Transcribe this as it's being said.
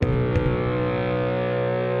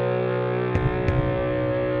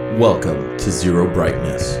Welcome to Zero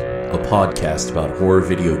Brightness, a podcast about horror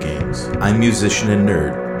video games. I'm musician and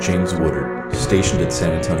nerd James Woodard, stationed in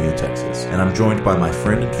San Antonio, Texas, and I'm joined by my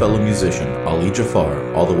friend and fellow musician Ali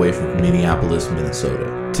Jafar, all the way from Minneapolis,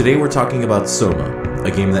 Minnesota. Today we're talking about Soma,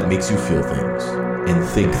 a game that makes you feel things, and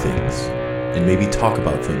think things, and maybe talk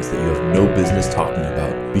about things that you have no business talking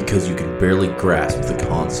about because you can barely grasp the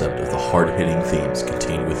concept of the hard-hitting themes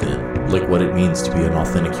contained within, like what it means to be an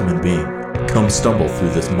authentic human being. Come stumble through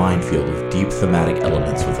this minefield of deep thematic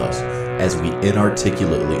elements with us as we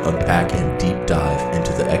inarticulately unpack and deep dive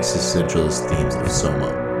into the existentialist themes of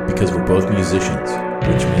Soma. Because we're both musicians,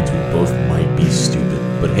 which means we both might be stupid,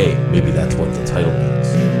 but hey, maybe that's what the title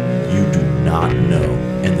means. You do not know,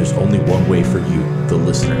 and there's only one way for you, the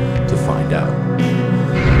listener, to find out.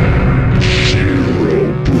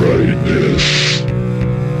 Zero brightness.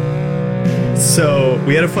 So,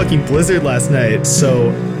 we had a fucking blizzard last night,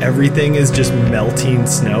 so everything is just melting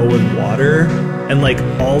snow and water, and like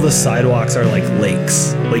all the sidewalks are like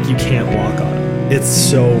lakes. Like you can't walk on them. It's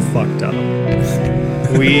so fucked up.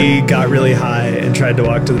 We got really high and tried to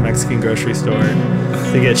walk to the Mexican grocery store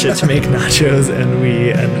to get shit to make nachos, and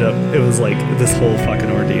we ended up, it was like this whole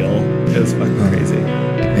fucking ordeal. It was fucking crazy.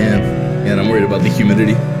 Man, and I'm worried about the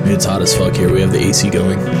humidity. It's hot as fuck here. We have the AC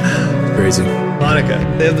going. It's crazy. Monica,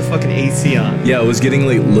 they have the fucking AC on. Yeah, I was getting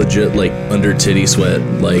like legit like under titty sweat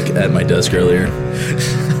like at my desk earlier.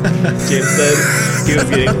 James said he was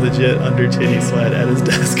getting legit under titty sweat at his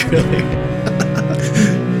desk earlier.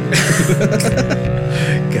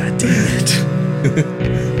 God damn it.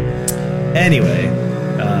 Anyway,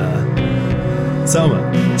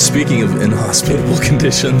 Soma. Speaking of inhospitable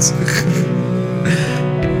conditions.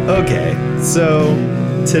 Okay, so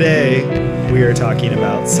today we are talking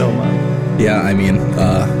about Soma. Yeah, I mean,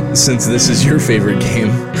 since this is your favorite game,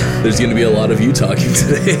 there's going to be a lot of you talking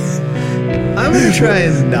today. I'm going to try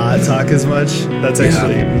and not talk as much. That's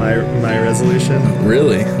actually my resolution.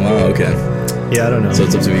 Really? Wow, okay. Yeah, I don't know. So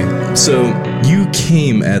it's up to me. So you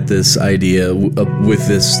came at this idea with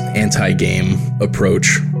this anti-game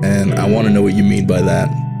approach, and I want to know what you mean by that.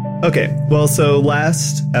 Okay, well, so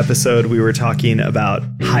last episode we were talking about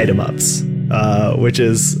hide-em-ups, which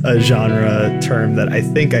is a genre term that I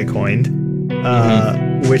think I coined.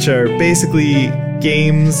 Which are basically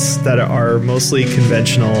games that are mostly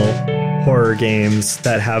conventional horror games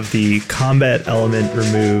that have the combat element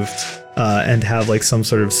removed and have like some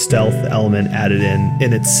sort of stealth element added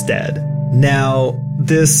in its stead. Now,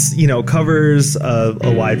 this, covers a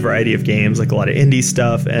wide variety of games, like a lot of indie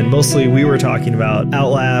stuff, and mostly we were talking about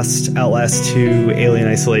Outlast, Outlast 2, Alien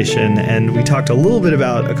Isolation, and we talked a little bit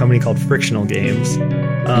about a company called Frictional Games.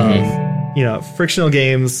 Frictional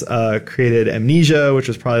Games created Amnesia, which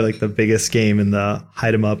was probably like the biggest game in the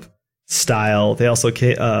hide 'em up style. They also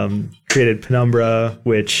created Penumbra,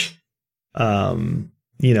 which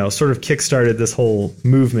sort of kickstarted this whole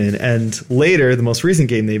movement. And later, the most recent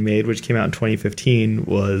game they made, which came out in 2015,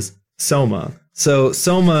 was Soma. So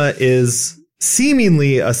Soma is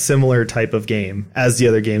seemingly a similar type of game as the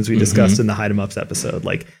other games we discussed in the hide 'em ups episode.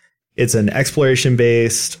 Like, it's an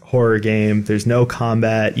exploration-based horror game. There's no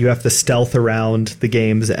combat. You have to stealth around the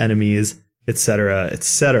game's enemies, etc.,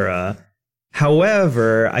 etc.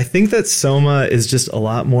 However, I think that Soma is just a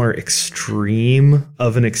lot more extreme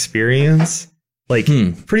of an experience, like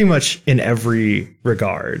pretty much in every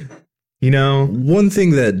regard. One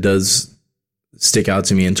thing that does stick out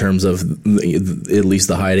to me in terms of at least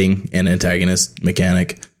the hiding and antagonist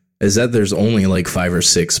mechanic is that there's only like 5 or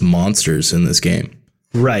 6 monsters in this game.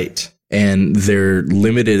 Right. And they're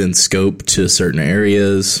limited in scope to certain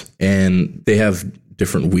areas, and they have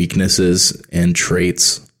different weaknesses and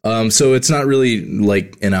traits. So it's not really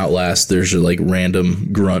like an Outlast. There's like random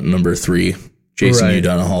grunt number 3 chasing you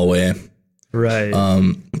down a hallway. Right.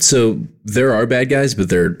 So there are bad guys, but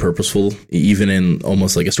they're purposeful, even in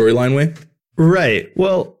almost like a storyline way. Right.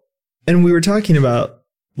 Well, and we were talking about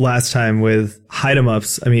last time with hide 'em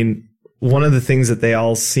ups. I mean, one of the things that they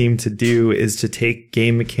all seem to do is to take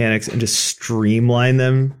game mechanics and just streamline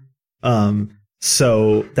them,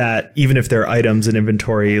 so that even if there are items in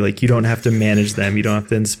inventory, like you don't have to manage them, you don't have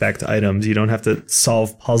to inspect items, you don't have to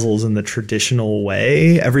solve puzzles in the traditional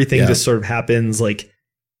way. Everything just sort of happens like,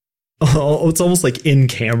 it's almost like in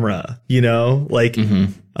camera,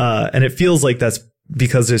 and it feels like that's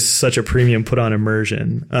because there's such a premium put on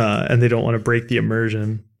immersion, and they don't want to break the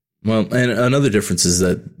immersion. Well, and another difference is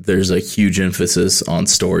that there's a huge emphasis on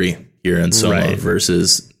story here in Soma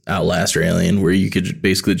versus Outlast or Alien, where you could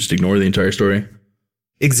basically just ignore the entire story.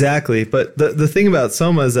 Exactly. But the thing about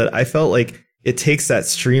Soma is that I felt like it takes that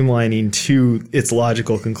streamlining to its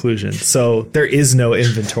logical conclusion. So there is no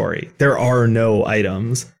inventory. There are no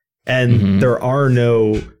items. And there are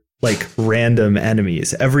no like random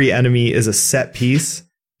enemies. Every enemy is a set piece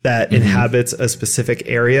that inhabits a specific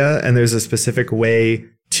area, and there's a specific way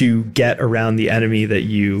to get around the enemy that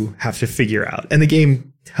you have to figure out. And the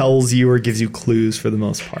game tells you or gives you clues for the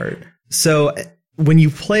most part. So when you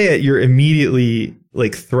play it, you're immediately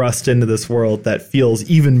like thrust into this world that feels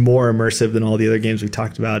even more immersive than all the other games we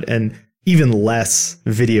talked about, and even less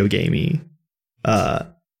video gamey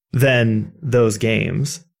than those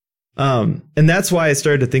games. And that's why I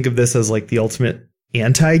started to think of this as like the ultimate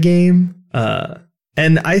anti-game.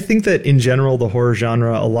 And I think that in general, the horror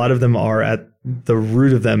genre, a lot of them are at the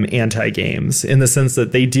root of them anti-games, in the sense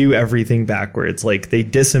that they do everything backwards. Like they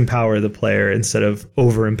disempower the player instead of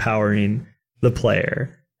over-empowering the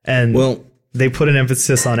player. And they put an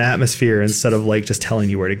emphasis on atmosphere instead of like just telling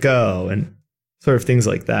you where to go and sort of things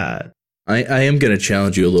like that. I am going to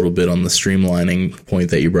challenge you a little bit on the streamlining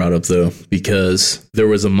point that you brought up, though, because there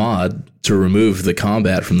was a mod to remove the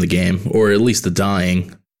combat from the game, or at least the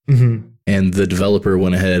dying. And the developer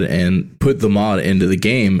went ahead and put the mod into the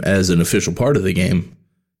game as an official part of the game.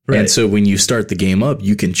 Right. And so when you start the game up,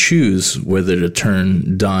 you can choose whether to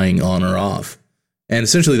turn dying on or off. And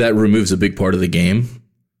essentially that removes a big part of the game.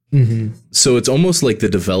 So it's almost like the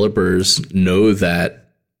developers know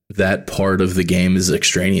that that part of the game is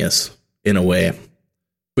extraneous in a way,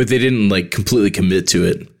 but they didn't like completely commit to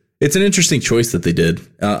it. It's an interesting choice that they did.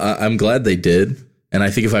 I'm glad they did. And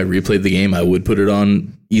I think if I replayed the game, I would put it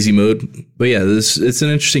on easy mode. But yeah, it's an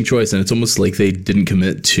interesting choice. And it's almost like they didn't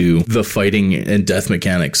commit to the fighting and death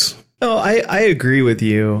mechanics. Oh, I agree with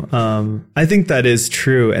you. I think that is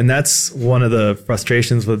true. And that's one of the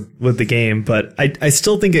frustrations with the game. But I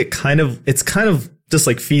still think it's kind of just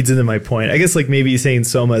like feeds into my point. I guess like maybe saying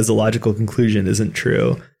Soma is a logical conclusion isn't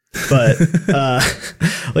true. But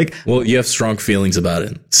like, well, you have strong feelings about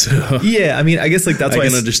it. So yeah, I mean, I guess like that's why I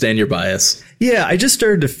can understand your bias. Yeah, I just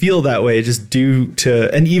started to feel that way just due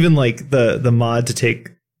to, and even like the mod to take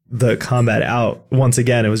the combat out once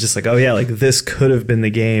again, it was just like, oh yeah, like this could have been the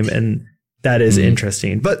game, and that is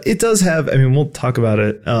interesting. But it does have, I mean, we'll talk about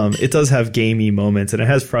it. It does have gamey moments, and it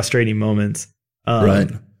has frustrating moments.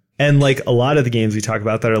 Right. And like a lot of the games we talk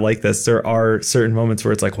about that are like this, there are certain moments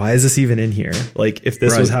where it's like, why is this even in here? Like, if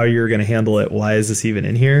this was how you're going to handle it, why is this even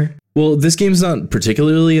in here? Well, this game's not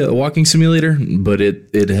particularly a walking simulator, but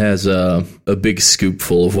it has a big scoop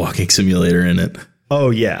full of walking simulator in it.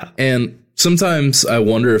 Oh, yeah. And sometimes I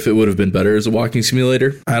wonder if it would have been better as a walking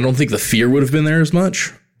simulator. I don't think the fear would have been there as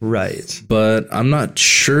much. Right. But I'm not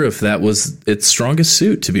sure if that was its strongest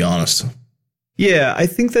suit, to be honest. Yeah, I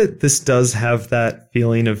think that this does have that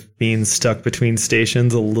feeling of being stuck between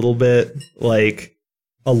stations a little bit, like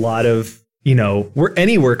a lot of, you know,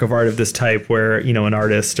 any work of art of this type where, you know, an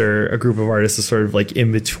artist or a group of artists is sort of like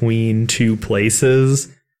in between two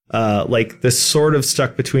places, like this sort of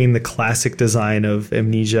stuck between the classic design of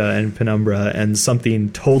Amnesia and Penumbra and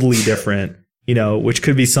something totally different, you know, which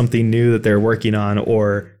could be something new that they're working on,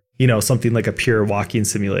 or, you know, something like a pure walking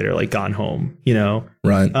simulator like Gone Home, you know?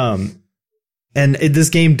 Right. And this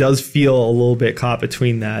game does feel a little bit caught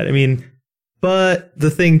between that. I mean, but the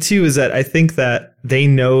thing, too, is that I think that they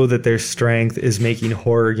know that their strength is making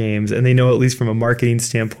horror games. And they know, at least from a marketing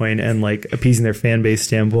standpoint and like appeasing their fan base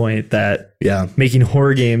standpoint, that making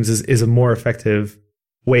horror games is a more effective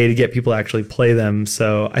way to get people to actually play them.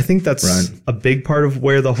 So I think that's a big part of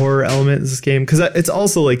where the horror element is this game. Because it's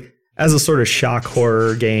also like as a sort of shock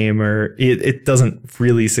horror game, or it doesn't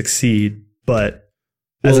really succeed. But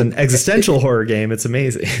as an existential horror game, it's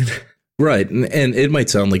amazing. Right. And it might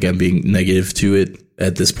sound like I'm being negative to it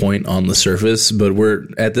at this point on the surface, but we're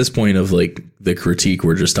at this point of like the critique,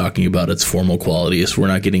 we're just talking about its formal qualities. We're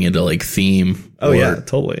not getting into like theme. Oh, yeah,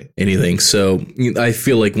 totally. Anything. So I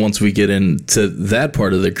feel like once we get into that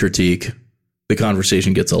part of the critique, the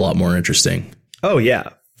conversation gets a lot more interesting. Oh, yeah,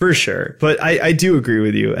 for sure. But I do agree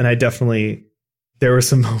with you. And there were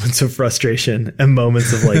some moments of frustration and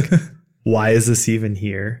moments of like, why is this even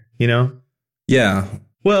here? You know? Yeah.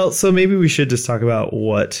 Well, so maybe we should just talk about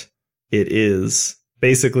what it is.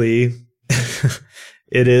 Basically,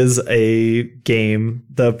 it is a game,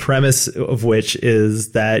 the premise of which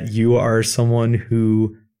is that you are someone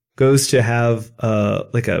who goes to have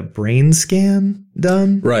like a brain scan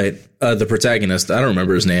done. Right. The protagonist, I don't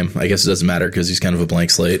remember his name. I guess it doesn't matter because he's kind of a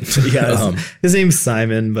blank slate. Yeah, his name's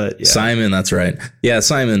Simon, but yeah. Simon, that's right. Yeah,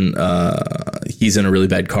 Simon, he's in a really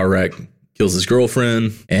bad car wreck, kills his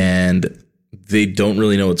girlfriend, and they don't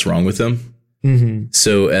really know what's wrong with him. Mm-hmm.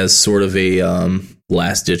 So as sort of a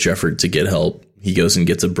last ditch effort to get help, he goes and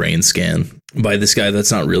gets a brain scan by this guy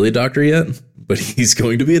that's not really a doctor yet, but he's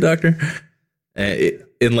going to be a doctor.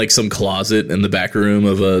 in like some closet in the back room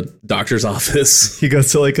of a doctor's office. He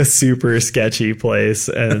goes to like a super sketchy place,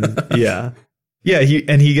 and yeah.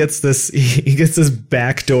 He gets this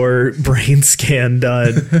backdoor brain scan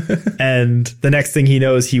done, and the next thing he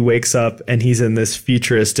knows, he wakes up and he's in this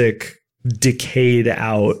futuristic, decayed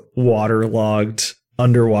out, waterlogged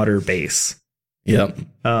underwater base. Yep.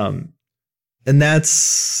 And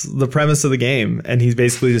that's the premise of the game, and he's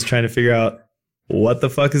basically just trying to figure out what the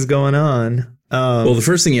fuck is going on. Well, the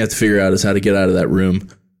first thing you have to figure out is how to get out of that room,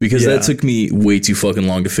 because that took me way too fucking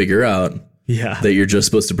long to figure out. Yeah. That you're just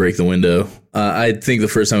supposed to break the window. I think the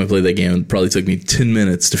first time I played that game, it probably took me 10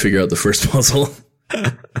 minutes to figure out the first puzzle.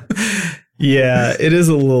 Yeah, it is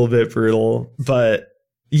a little bit brutal, but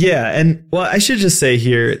yeah. And well, I should just say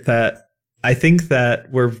here that I think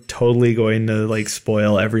that we're totally going to like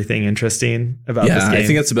spoil everything interesting about this game. I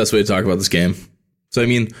think that's the best way to talk about this game. So, I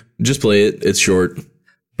mean, just play it. It's short.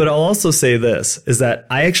 But I'll also say this, is that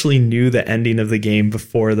I actually knew the ending of the game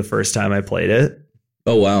before the first time I played it.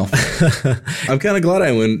 Oh, wow. I'm kind of glad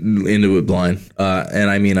I went into it blind. And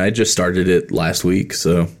I mean, I just started it last week.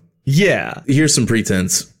 So yeah, here's some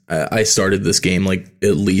pretense. I started this game like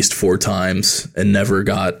at least 4 times and never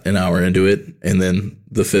got an hour into it. And then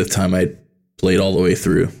the 5th time I played all the way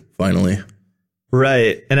through finally.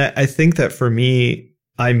 Right. And I think that for me,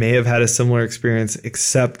 I may have had a similar experience,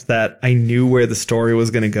 except that I knew where the story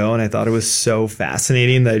was going to go. And I thought it was so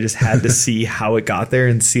fascinating that I just had to see how it got there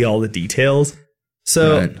and see all the details.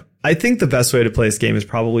 So right. I think the best way to play this game is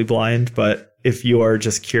probably blind. But if you are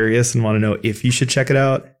just curious and want to know if you should check it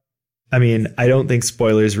out, I mean, I don't think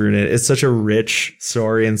spoilers ruin it. It's such a rich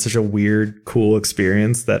story and such a weird, cool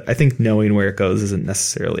experience that I think knowing where it goes isn't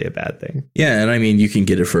necessarily a bad thing. Yeah. And I mean, you can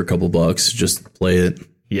get it for a couple bucks. Just play it.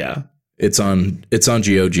 Yeah. It's on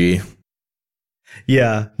GOG.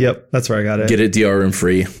 Yeah. Yep. That's where I got it. Get it DRM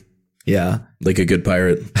free. Yeah. Like a good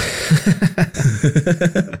pirate.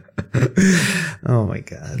 Oh my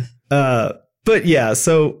God. But yeah,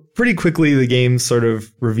 so pretty quickly the game sort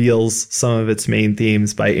of reveals some of its main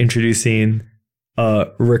themes by introducing a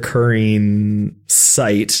recurring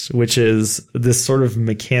sight, which is this sort of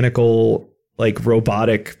mechanical, like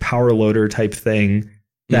robotic power loader type thing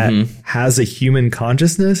that has a human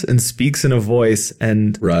consciousness and speaks in a voice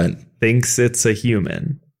and thinks it's a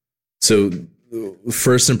human. So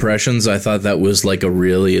first impressions, I thought that was like a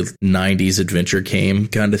really 90s adventure game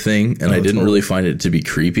kind of thing. And I didn't really find it to be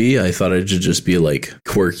creepy. I thought it should just be like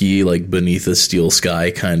quirky, like beneath a steel sky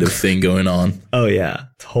kind of thing going on. Oh, yeah,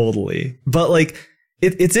 totally. But like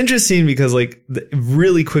it's interesting because like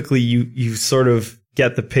really quickly you sort of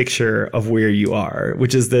get the picture of where you are,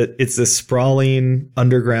 which is that it's this sprawling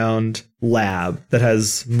underground lab that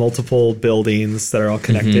has multiple buildings that are all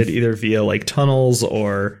connected either via like tunnels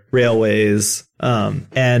or railways.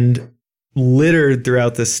 And littered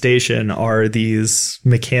throughout the station are these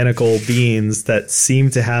mechanical beings that seem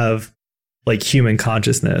to have like human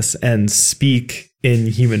consciousness and speak in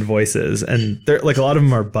human voices. And they're like, a lot of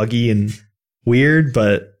them are buggy and weird,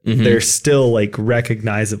 but they're still like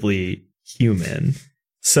recognizably human.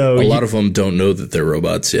 So a lot of them don't know that they're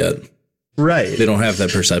robots yet. Right. They don't have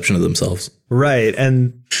that perception of themselves. Right.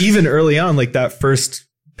 And even early on, like that first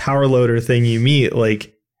power loader thing you meet,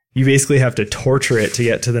 like you basically have to torture it to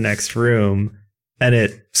get to the next room, and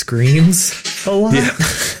it screams a lot,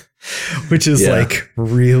 which is like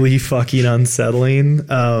really fucking unsettling.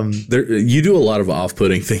 You do a lot of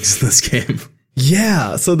off-putting things in this game.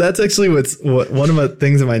 Yeah, so that's actually what one of the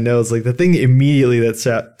things in my notes, like the thing immediately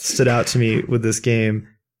that stood out to me with this game,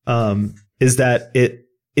 is that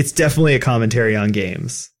it's definitely a commentary on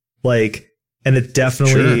games, like, and it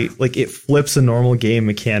definitely like it flips a normal game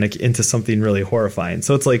mechanic into something really horrifying.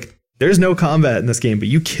 So it's like there's no combat in this game, but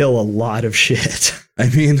you kill a lot of shit. I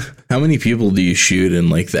mean, how many people do you shoot in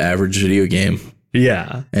like the average video game?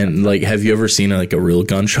 Yeah. And like, have you ever seen like a real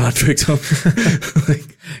gunshot victim?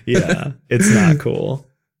 Yeah, it's not cool.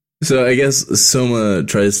 So I guess Soma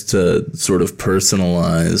tries to sort of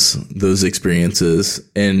personalize those experiences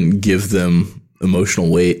and give them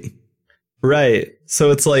emotional weight. Right.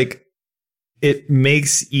 So it's like it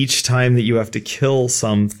makes each time that you have to kill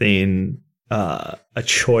something a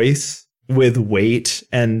choice with weight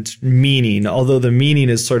and meaning, although the meaning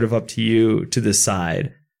is sort of up to you to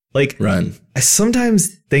decide. Like, I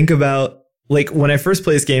sometimes think about, like, when I first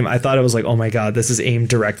played this game, I thought it was like, oh my God, this is aimed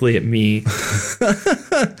directly at me.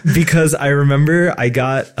 Because I remember I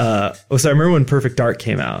got, I remember when Perfect Dark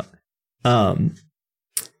came out.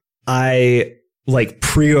 I like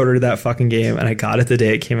pre-ordered that fucking game and I got it the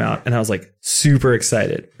day it came out and I was like super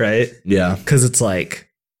excited, right? Yeah. Because it's like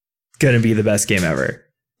gonna be the best game ever.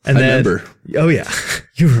 And I remember. Oh yeah,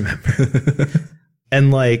 you remember.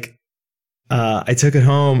 And like, I took it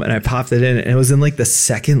home and I popped it in, and it was in like the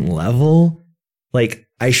second level. Like,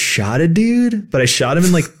 I shot a dude, but I shot him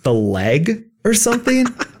in like the leg or something.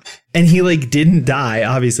 And he like didn't die,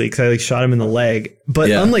 obviously, because I like shot him in the leg. But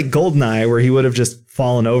unlike GoldenEye, where he would have just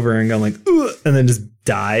fallen over and gone like, ugh, and then just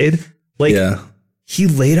died, like he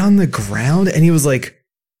laid on the ground and he was like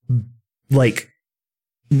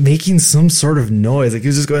making some sort of noise. Like he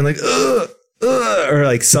was just going like, ugh, ugh, or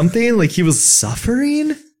like something, like he was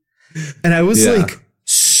suffering. And I was like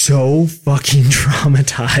so fucking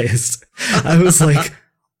traumatized. I was like,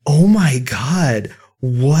 oh my God,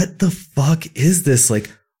 what the fuck is this? Like,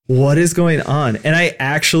 what is going on? And I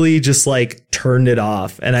actually just like turned it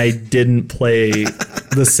off, and I didn't play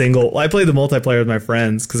the single. I played the multiplayer with my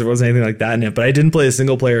friends because there wasn't anything like that in it, but I didn't play a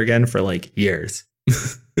single player again for like years.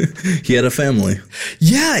 He had a family.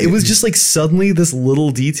 Yeah, it was just like suddenly this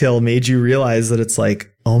little detail made you realize that it's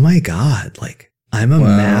like, oh my God, like I'm a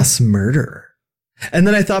mass murderer. And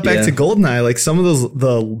then I thought back to GoldenEye, like some of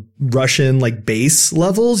the Russian like base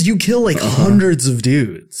levels, you kill like hundreds of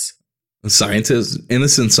dudes. Scientists,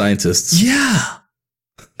 innocent scientists. Yeah.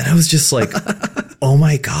 And I was just like, oh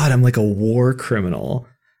my God, I'm like a war criminal.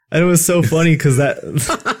 And it was so funny because that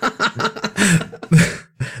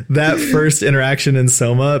first interaction in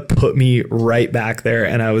Soma put me right back there.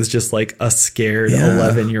 And I was just like a scared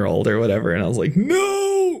 11-year-old or whatever. And I was like,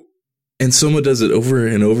 no. And Soma does it over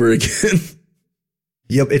and over again.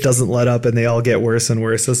 Yep. It doesn't let up, and they all get worse and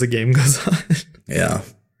worse as the game goes on. Yeah.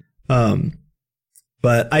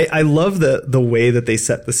 But I love the way that they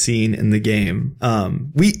set the scene in the game.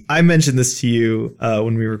 I mentioned this to you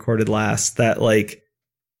when we recorded last, that like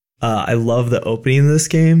I love the opening of this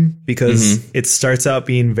game because it starts out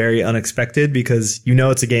being very unexpected, because you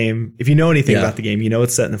know it's a game. If you know anything about the game, you know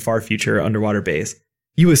it's set in the far future underwater base.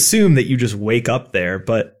 You assume that you just wake up there,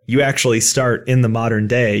 but you actually start in the modern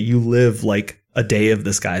day. You live like a day of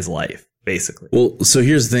this guy's life, basically. Well, so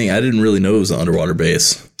here's the thing. I didn't really know it was an underwater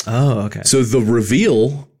base. Oh, okay. So the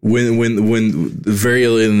reveal when very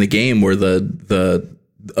early in the game, where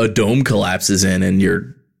a dome collapses in and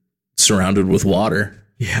you're surrounded with water.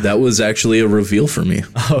 Yeah. That was actually a reveal for me.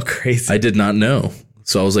 Oh, crazy. I did not know.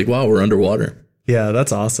 So I was like, wow, we're underwater. Yeah,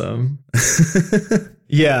 that's awesome.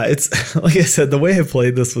 Yeah, it's like I said, the way I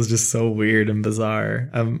played this was just so weird and bizarre.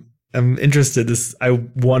 I'm interested. I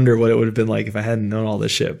wonder what it would have been like if I hadn't known all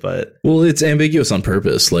this shit. But well, it's ambiguous on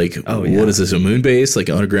purpose. Like, what is this? A moon base, like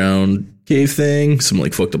an underground cave thing? Some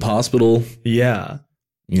like fucked up hospital? Yeah,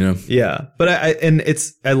 you know. Yeah, but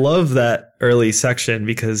I love that early section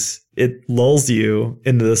because it lulls you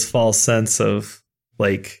into this false sense of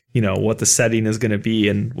like, you know, what the setting is going to be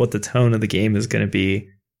and what the tone of the game is going to be.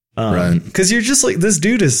 Right. Because you're just like, this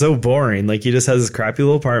dude is so boring. Like, he just has this crappy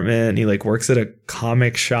little apartment and he like works at a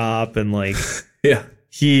comic shop and like, yeah,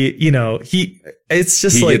 it's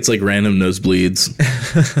just he like, gets like random nosebleeds.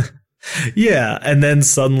 Yeah. And then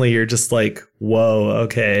suddenly you're just like, whoa,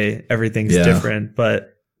 okay, everything's different.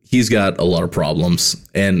 But he's got a lot of problems,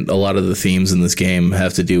 and a lot of the themes in this game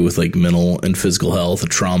have to do with like mental and physical health,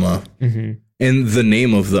 trauma. Mm-hmm. And the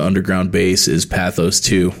name of the underground base is Pathos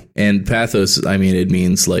 2. And pathos, I mean, it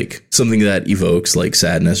means like something that evokes like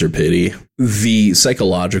sadness or pity. The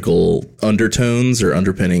psychological undertones or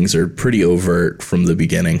underpinnings are pretty overt from the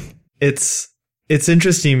beginning. It's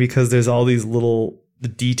interesting because there's all these little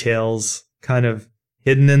details kind of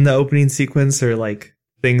hidden in the opening sequence, or like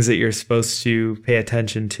things that you're supposed to pay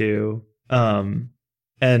attention to.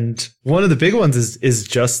 And one of the big ones is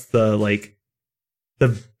just the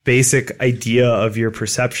basic idea of your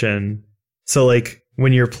perception. So like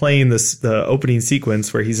when you're playing the opening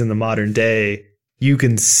sequence where he's in the modern day, you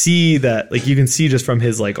can see that, like, you can see just from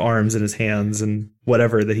his like arms and his hands and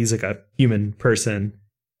whatever, that he's like a human person,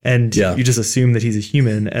 and you just assume that he's a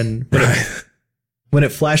human. And when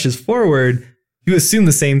it flashes forward, you assume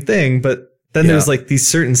the same thing, but then there's like these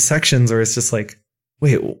certain sections where it's just like,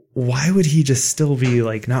 wait, why would he just still be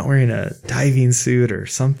like not wearing a diving suit or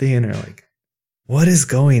something, or like, what is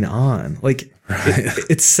going on? Like,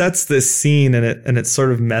 it sets this scene and it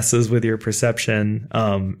sort of messes with your perception.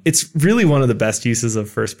 It's really one of the best uses of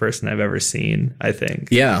first person I've ever seen, I think.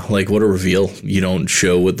 Yeah, like what a reveal. You don't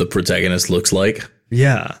show what the protagonist looks like.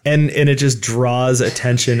 Yeah, and it just draws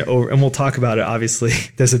attention over, and we'll talk about it. Obviously,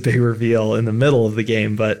 there's a big reveal in the middle of the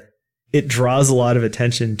game, but it draws a lot of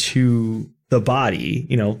attention to the body.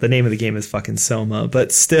 You know, the name of the game is fucking Soma,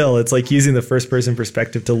 but still, it's like using the first person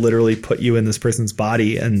perspective to literally put you in this person's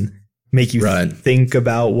body and make you think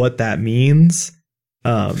about what that means.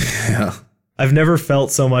 I've never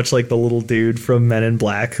felt so much like the little dude from Men in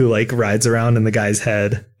Black who like rides around in the guy's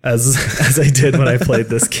head as I did when I played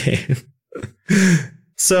this game.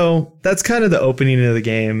 So that's kind of the opening of the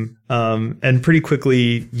game. And pretty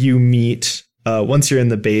quickly you meet, once you're in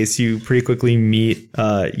the base, you pretty quickly meet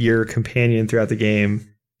your companion throughout the game,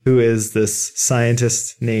 who is this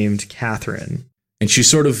scientist named Catherine. And she's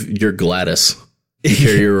sort of your Gladys. You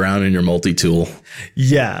carry her around in your multi-tool.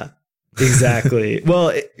 Yeah, exactly.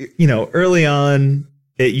 Well, early on,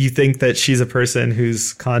 you think that she's a person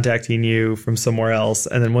who's contacting you from somewhere else.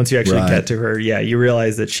 And then once you actually get to her, you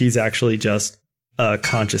realize that she's actually just a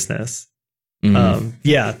consciousness.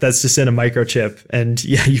 That's just in a microchip. And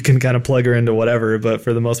you can kind of plug her into whatever. But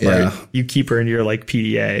for the most part, you keep her in your like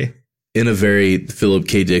PDA. In a very Philip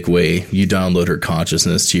K. Dick way, you download her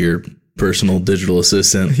consciousness to your personal digital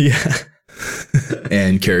assistant. Yeah.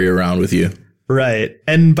 And carry her around with you. Right.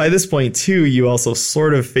 And by this point, too, you also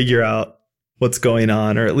sort of figure out what's going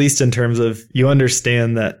on, or at least in terms of you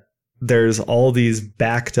understand that there's all these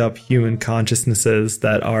backed up human consciousnesses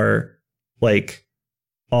that are like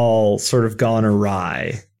all sort of gone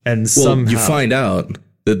awry. And somehow you find out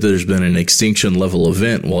that there's been an extinction level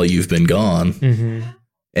event while you've been gone,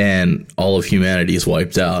 and all of humanity is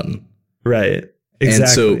wiped out. Right. Exactly. And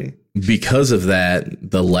so because of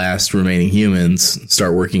that, the last remaining humans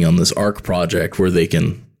start working on this ARC project where they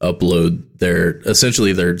can upload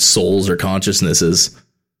essentially their souls or consciousnesses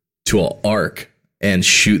to an ARC and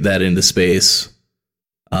shoot that into space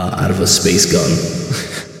out of a space gun,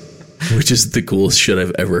 which is the coolest shit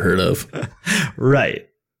I've ever heard of. Right.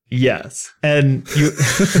 Yes. And you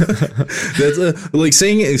that's like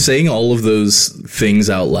saying all of those things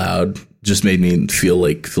out loud just made me feel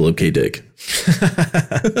like Philip K. Dick.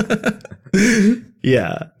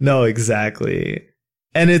 Yeah, no, exactly.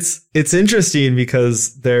 And it's interesting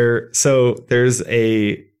because there's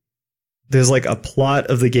like a plot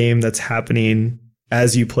of the game that's happening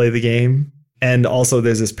as you play the game. And also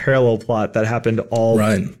there's this parallel plot that happened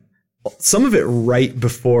some of it right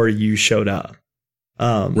before you showed up.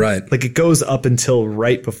 Like it goes up until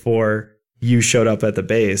right before you showed up at the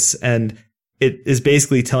base. And it is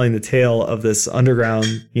basically telling the tale of this underground,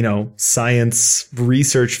 science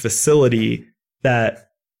research facility that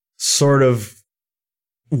sort of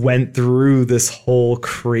went through this whole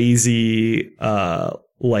crazy,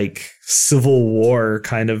 like civil war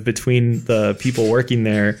kind of between the people working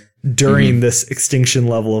there during this extinction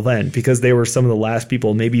level event, because they were some of the last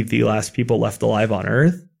people, maybe the last people left alive on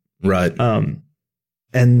Earth. Right.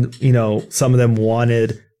 And, some of them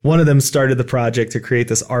one of them started the project to create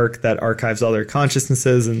this ARC that archives all their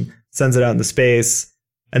consciousnesses and sends it out into space.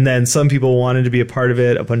 And then some people wanted to be a part of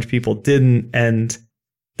it. A bunch of people didn't. And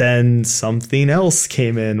then something else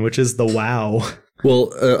came in, which is the WoW.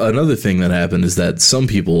 Well, another thing that happened is that some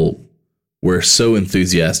people were so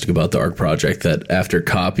enthusiastic about the ARC project that after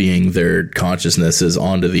copying their consciousnesses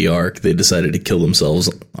onto the ARC, they decided to kill themselves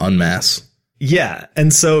en masse. Yeah.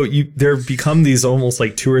 And so there become these almost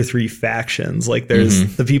like 2 or 3 factions. Like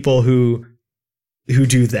there's the people who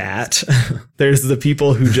do that. There's the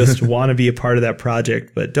people who just want to be a part of that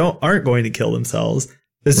project, but aren't going to kill themselves.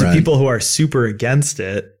 There's the people who are super against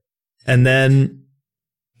it. And then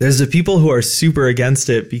there's the people who are super against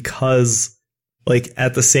it because like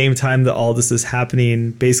at the same time that all this is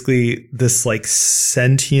happening, basically this like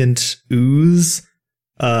sentient ooze,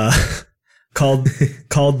 called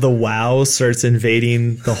the WoW starts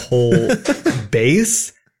invading the whole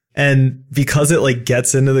base. And because it like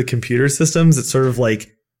gets into the computer systems, it sort of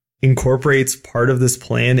like incorporates part of this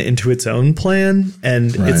plan into its own plan.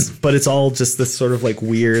 And it's all just this sort of like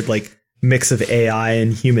weird, like mix of AI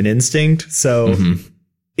and human instinct. So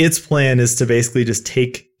its plan is to basically just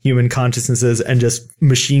take human consciousnesses and just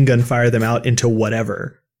machine gun fire them out into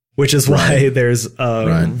whatever, which is why there's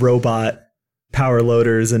robot power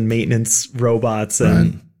loaders and maintenance robots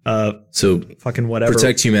and so fucking whatever.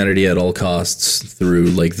 Protect humanity at all costs through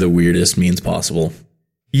like the weirdest means possible.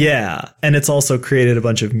 Yeah. And it's also created a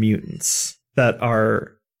bunch of mutants that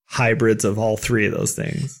are hybrids of all 3 of those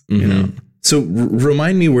things. You know? So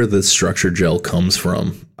remind me where the structure gel comes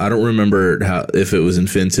from. I don't remember if it was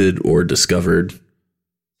invented or discovered.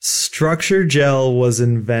 Structure gel was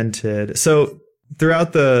invented. So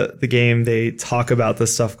throughout the game, they talk about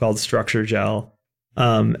this stuff called structure gel.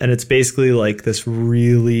 And it's basically like this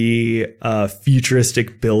really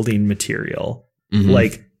futuristic building material.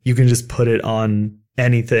 Like you can just put it on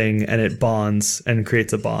anything and it bonds and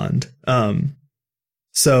creates a bond.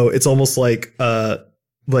 So it's almost like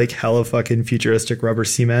hella fucking futuristic rubber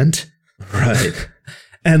cement. Right.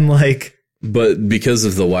 And like, but because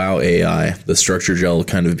of the WoW AI, the structure gel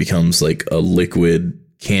kind of becomes like a liquid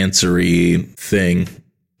cancery thing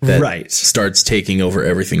that starts taking over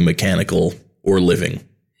everything mechanical or living.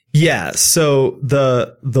 Yeah. So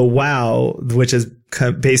the WoW, which is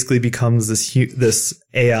basically becomes this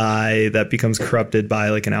AI that becomes corrupted by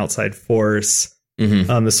like an outside force,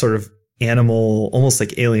 this sort of animal, almost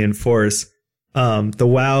like alien force. The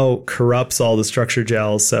WoW corrupts all the structure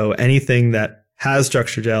gel. So anything that has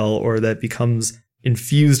structure gel or that becomes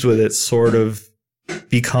infused with it sort of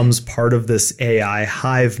becomes part of this AI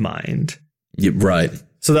hive mind. Yeah, right.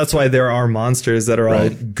 So that's why there are monsters that are all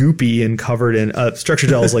goopy and covered in structure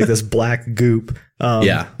gel is like this black goop.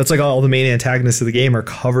 That's like all the main antagonists of the game are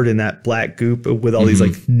covered in that black goop with all these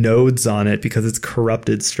like nodes on it because it's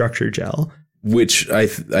corrupted structure gel. Which I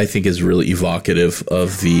think is really evocative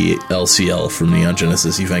of the LCL from Neon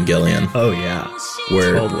Genesis Evangelion. Oh, yeah.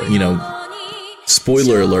 Where, Totally. you know,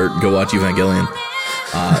 spoiler alert, go watch Evangelion.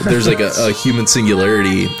 There's like a human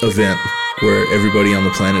singularity event where everybody on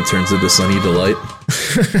the planet turns into Sunny Delight.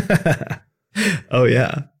 Oh,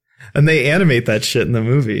 yeah. And they animate that shit in the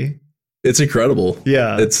movie. It's incredible.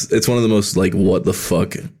 Yeah. It's one of the most like what the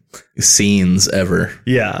fuck scenes ever.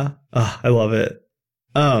 Yeah. Oh, I love it.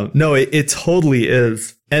 No, it totally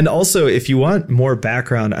is. And also, if you want more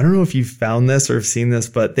background, I don't know if you've found this or have seen this,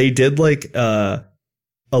 but they did like a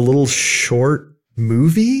little short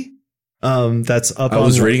movie that's up. I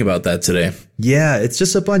was reading about that today. Yeah, it's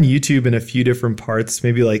just up on YouTube in a few different parts,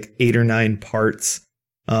 maybe like 8 or 9 parts.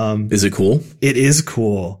 Is it cool? It is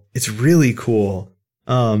cool. It's really cool.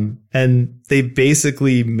 And they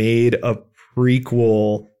basically made a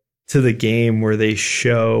prequel to the game where they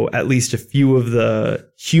show at least a few of the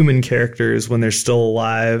human characters when they're still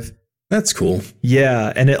alive. That's cool.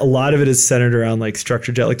 Yeah. And a lot of it is centered around like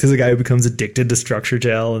structure gel. Like there's a guy who becomes addicted to structure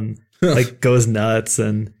gel and like goes nuts,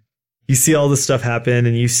 and you see all this stuff happen,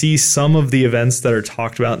 and you see some of the events that are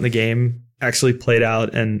talked about in the game actually played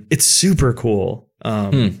out, and it's super cool.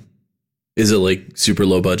 Is it like super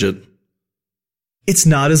low budget? It's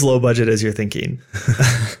not as low budget as you're thinking.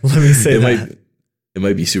 Let me say that. It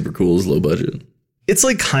might be super cool as low budget. It's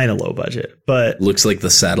like kind of low budget, but looks like the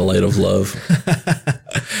satellite of love.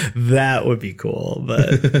 That would be cool.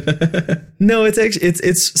 But no, it's actually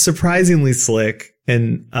it's surprisingly slick,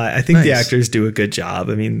 and I think the actors do a good job.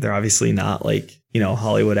 I mean, they're obviously not like, you know,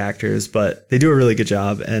 Hollywood actors, but they do a really good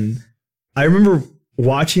job. And I remember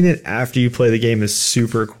watching it after you play the game is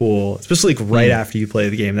super cool, especially like right after you play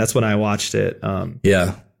the game. That's when I watched it.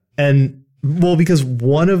 Yeah, and well, because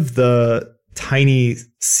one of the tiny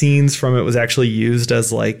scenes from it was actually used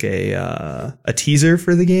as like a teaser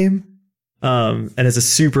for the game. And it's a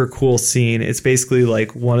super cool scene. It's basically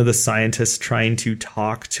like one of the scientists trying to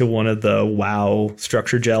talk to one of the WoW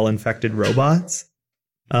structure gel infected robots.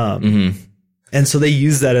 And so they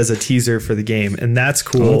use that as a teaser for the game, and that's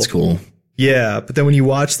cool. Oh, that's cool. Yeah. But then when you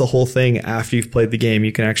watch the whole thing after you've played the game,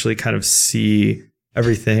 you can actually kind of see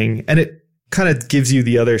everything, and it kind of gives you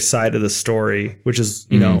the other side of the story, which is,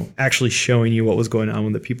 you know, actually showing you what was going on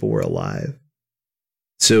when the people were alive.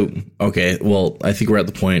 So, okay, well, I think we're at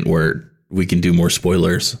the point where we can do more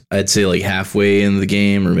spoilers. I'd say like halfway in the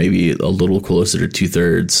game, or maybe a little closer to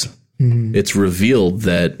 2/3. It's revealed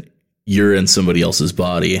that you're in somebody else's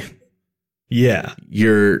body. Yeah.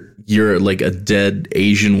 You're like a dead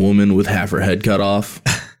Asian woman with half her head cut off.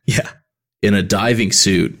 Yeah. In a diving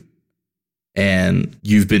suit. And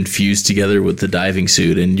you've been fused together with the diving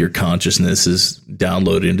suit, and your consciousness is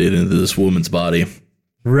downloaded into this woman's body.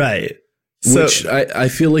 Right. Which I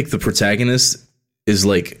feel like the protagonist is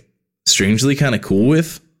like strangely kind of cool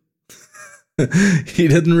with. He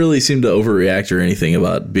didn't really seem to overreact or anything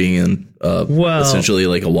about being in essentially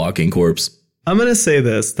like a walking corpse. I'm going to say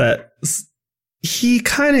this, that he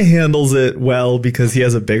kind of handles it well because he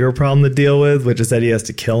has a bigger problem to deal with, which is that he has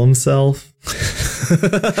to kill himself.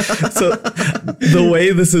 So the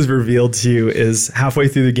way this is revealed to you is halfway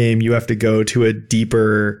through the game, you have to go to a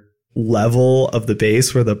deeper level of the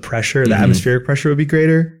base where the pressure, the atmospheric pressure would be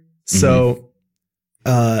greater. So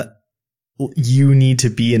you need to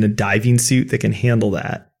be in a diving suit that can handle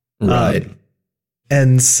that. Right.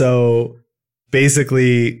 And so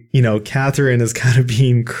basically, you know, Catherine is kind of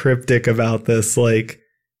being cryptic about this, like,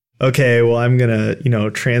 okay, well, I'm going to, you know,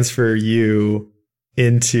 transfer you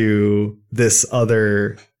into this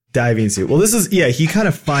other diving suit. Well, this is, yeah, he kind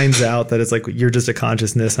of finds out that it's like, you're just a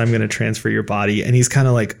consciousness. I'm going to transfer your body. And he's kind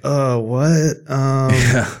of like, oh, what?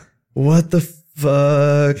 What the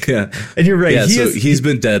fuck? Yeah. And you're right. Yeah. He's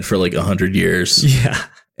been dead for like 100 years. Yeah.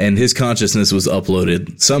 And his consciousness was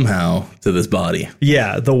uploaded somehow to this body.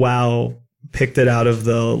 Yeah. The WoW picked it out of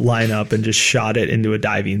the lineup and just shot it into a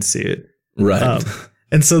diving suit. Right.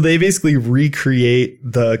 And so they basically recreate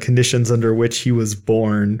the conditions under which he was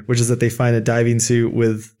born, which is that they find a diving suit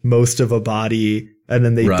with most of a body and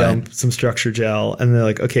then they Right. dump some structure gel, and they're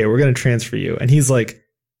like, okay, we're going to transfer you. And he's like,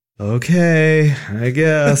 okay, I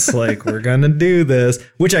guess, like, we're going to do this,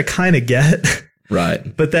 which I kind of get.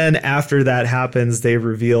 Right. But then after that happens, they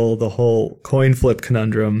reveal the whole coin flip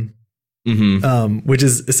conundrum, which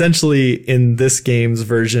is essentially in this game's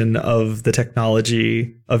version of the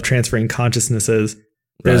technology of transferring consciousnesses.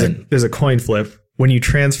 There's a coin flip. When you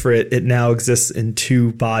transfer it, it now exists in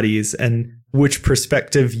two bodies, and which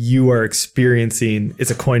perspective you are experiencing,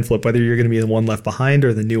 it's a coin flip, whether you're going to be the one left behind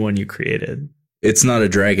or the new one you created. It's not a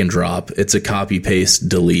drag and drop. It's a copy, paste,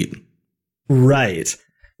 delete. Right.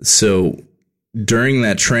 So during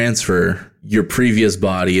that transfer, your previous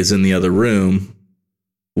body is in the other room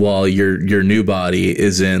while your new body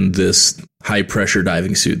is in this high pressure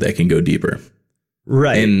diving suit that can go deeper.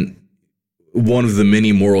 Right. And one of the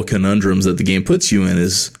many moral conundrums that the game puts you in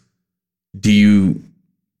is, do you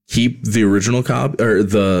keep the original copy or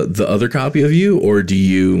the other copy of you, or do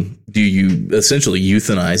you essentially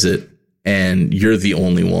euthanize it and you're the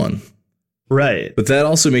only one? Right. But that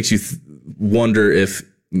also makes you wonder if,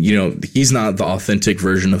 he's not the authentic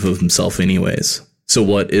version of himself anyways. So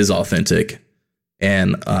what is authentic?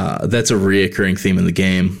 And that's a reoccurring theme in the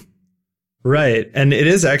game. Right. And it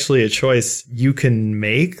is actually a choice you can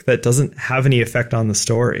make that doesn't have any effect on the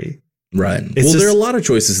story. Right. It's There are a lot of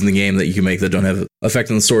choices in the game that you can make that don't have effect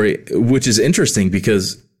on the story, which is interesting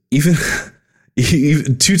because even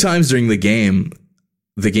 2 times during the game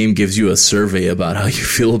gives you a survey about how you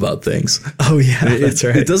feel about things. Oh, yeah, that's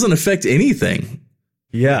right. It doesn't affect anything.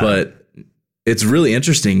 Yeah. But it's really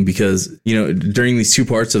interesting because, during these 2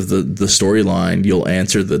 parts of the storyline, you'll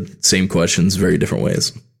answer the same questions very different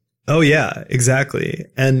ways. Oh, yeah, exactly.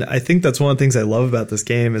 And I think that's one of the things I love about this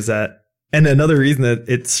game is that, and another reason that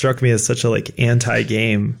it struck me as such a like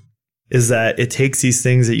anti-game is that it takes these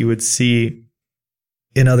things that you would see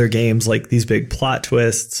in other games, like these big plot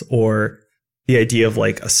twists or the idea of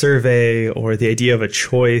like a survey or the idea of a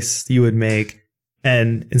choice you would make.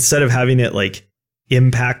 And instead of having it like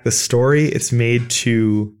impact the story, it's made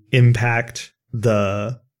to impact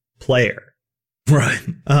the player. Right.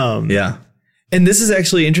 Yeah. And this is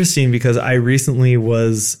actually interesting because I recently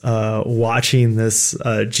was watching this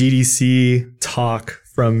GDC talk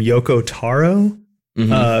from Yoko Taro,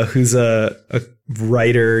 who's a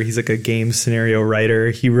writer. He's like a game scenario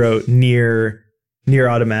writer. He wrote Nier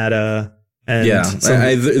Automata. And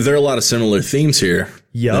there are a lot of similar themes here.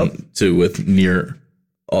 Yep. With Nier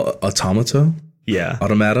Automata. Yeah.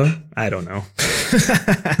 Automata. I don't know.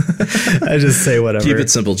 I just say whatever. Keep it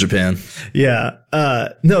simple, Japan. Yeah.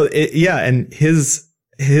 And his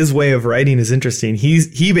way of writing is interesting.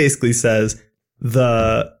 He basically says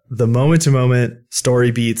the moment to moment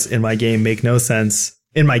story beats in my game make no sense.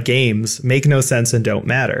 In my games make no sense and don't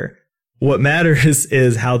matter. What matters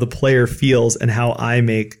is how the player feels and how I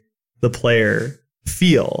make the player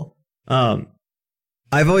feel.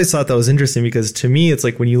 I've always thought that was interesting because to me, it's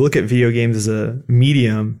like when you look at video games as a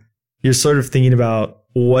medium, you're sort of thinking about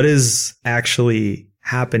what is actually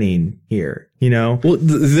happening here, Well,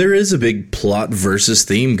 there is a big plot versus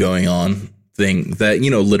theme going on thing that,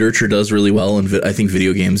 literature does really well. And I think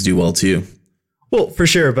video games do well, too. Well, for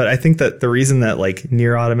sure. But I think that the reason that like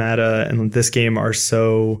Nier Automata and this game are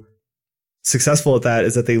so successful at that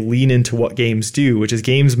is that they lean into what games do, which is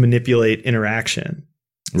games manipulate interaction.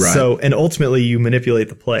 Right. So, and ultimately you manipulate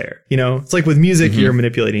the player, it's like with music, you're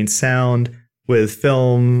manipulating sound. With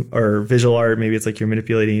film or visual art, maybe it's like you're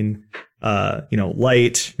manipulating,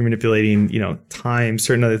 light, you're manipulating, time,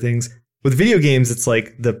 certain other things. With video games, it's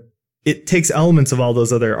like it takes elements of all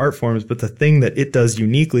those other art forms, but the thing that it does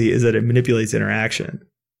uniquely is that it manipulates interaction.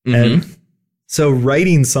 And so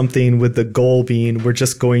writing something with the goal being, we're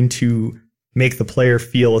just going to make the player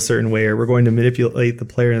feel a certain way, or we're going to manipulate the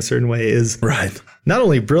player in a certain way is right. Not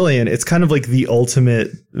only brilliant, it's kind of like the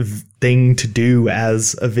ultimate thing to do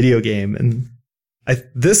as a video game. And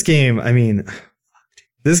this game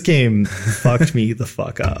fucked me the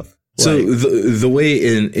fuck up. So the way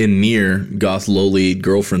in Nier Goth Lowly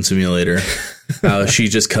Girlfriend Simulator, how she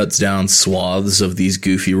just cuts down swaths of these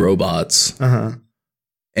goofy robots, and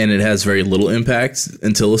it has very little impact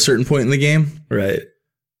until a certain point in the game. Right.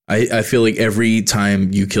 I feel like every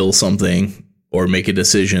time you kill something or make a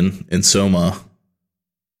decision in Soma,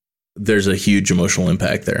 there's a huge emotional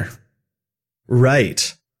impact there.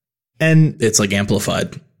 Right. And it's like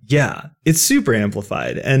amplified. Yeah, it's super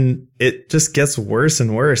amplified, and it just gets worse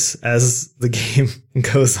and worse as the game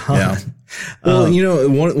goes on. Yeah. Well,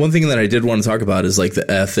 one thing that I did want to talk about is like the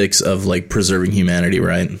ethics of like preserving humanity,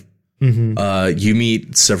 right? You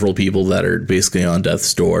meet several people that are basically on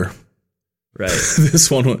death's door. Right.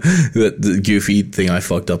 This one, the goofy thing I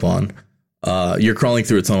fucked up on. You're crawling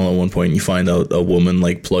through a tunnel at one point and you find a woman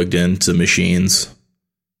like plugged into machines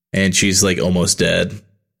and she's like almost dead.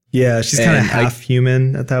 Yeah, she's kind of half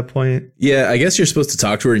human at that point. Yeah, I guess you're supposed to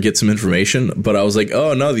talk to her and get some information, but I was like,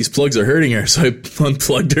 oh no, these plugs are hurting her. So I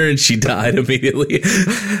unplugged her and she died immediately.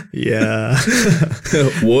 Yeah.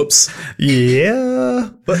 Whoops. Yeah.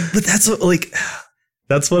 But that's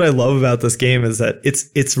what I love about this game is that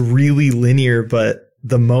it's really linear, but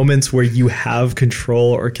the moments where you have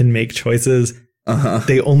control or can make choices,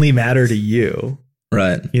 they only matter to you.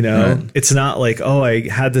 Right. You know, right. It's not like, oh, I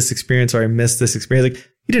had this experience or I missed this experience. Like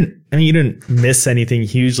you didn't miss anything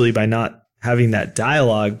hugely by not having that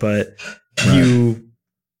dialogue, but you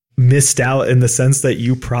missed out in the sense that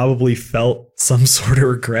you probably felt some sort of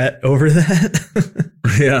regret over that.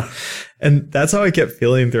 Yeah. And that's how I kept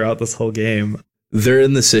feeling throughout this whole game. They're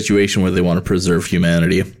in the situation where they want to preserve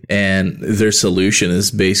humanity, and their solution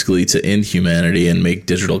is basically to end humanity and make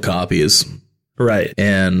digital copies. Right.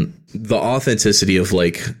 And the authenticity of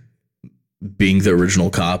like being the original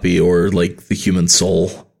copy or like the human soul.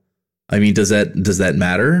 I mean, does that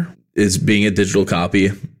matter? Is being a digital copy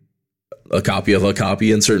a copy of a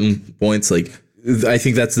copy in certain points? Like, I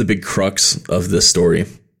think that's the big crux of this story.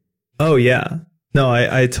 Oh, yeah. No,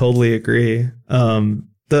 I totally agree.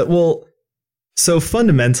 So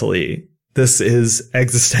fundamentally, this is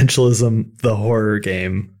existentialism, the horror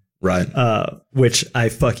game. Right. Which I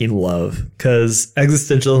fucking love, because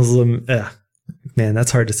existentialism, man,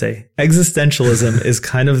 that's hard to say. Existentialism is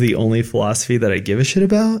kind of the only philosophy that I give a shit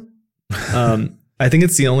about. I think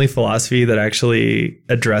it's the only philosophy that actually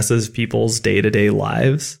addresses people's day-to-day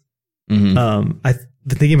lives. Mm-hmm. I've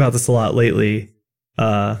been thinking about this a lot lately,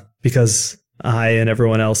 because I and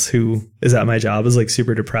everyone else who is at my job is like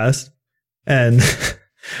super depressed. And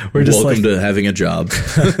we're just welcome to having a job.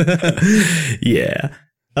 Yeah.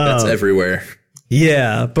 That's everywhere.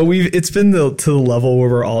 Yeah. But it's been to the level where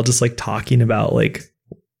we're all just like talking about like,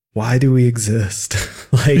 why do we exist?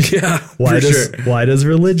 Like, yeah, why does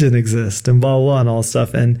religion exist and blah, blah, blah, and all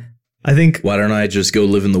stuff. And I think, why don't I just go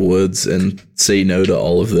live in the woods and say no to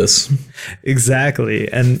all of this?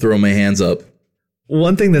 Exactly. And throw my hands up.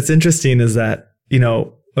 One thing that's interesting is that, you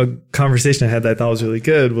know, a conversation I had that I thought was really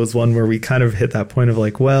good was one where we kind of hit that point of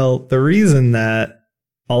like, well, the reason that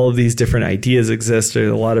all of these different ideas exist or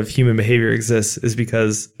a lot of human behavior exists is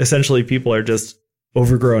because essentially people are just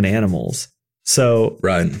overgrown animals. So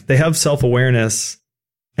right. They have self-awareness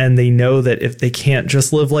and they know that if they can't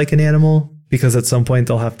just live like an animal, because at some point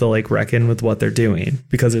they'll have to like reckon with what they're doing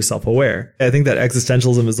because they're self-aware. I think that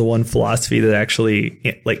existentialism is the one philosophy that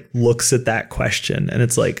actually like looks at that question. And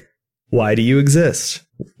it's like, why do you exist?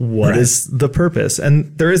 What is the purpose?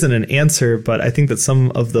 And there isn't an answer, but I think that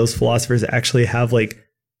some of those philosophers actually have like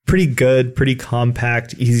pretty good, pretty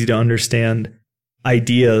compact, easy to understand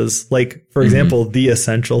ideas. Like, for example, the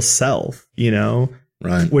essential self, you know,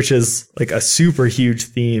 which is like a super huge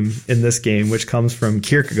theme in this game, which comes from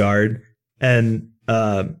Kierkegaard. And,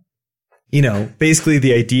 you know, basically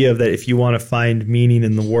the idea of that if you want to find meaning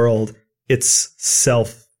in the world, it's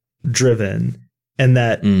self-driven. And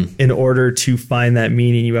that in order to find that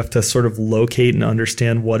meaning, you have to sort of locate and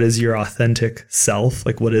understand what is your authentic self,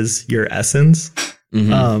 like what is your essence.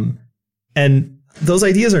 Mm-hmm. And those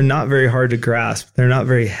ideas are not very hard to grasp. They're not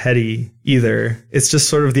very heady either. It's just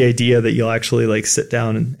sort of the idea that you'll actually like sit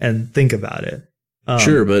down and think about it.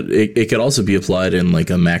 Sure, but it could also be applied in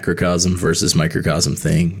like a macrocosm versus microcosm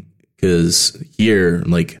thing. Because here,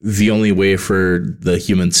 like the only way for the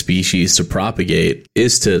human species to propagate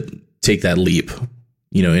is to take that leap,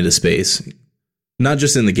 you know, into space, not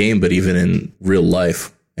just in the game, but even in real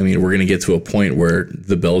life. I mean, we're going to get to a point where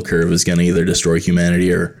the bell curve is going to either destroy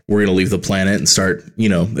humanity or we're going to leave the planet and start, you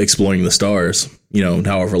know, exploring the stars, you know,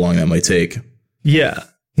 however long that might take. Yeah,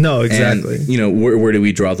 no, exactly. And, you know, where do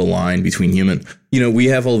we draw the line between human? You know, we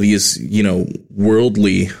have all these, you know,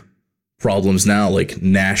 worldly problems now, like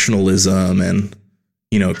nationalism and,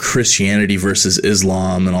 you know, Christianity versus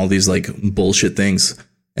Islam and all these like bullshit things.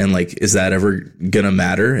 And like, is that ever going to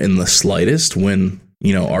matter in the slightest when,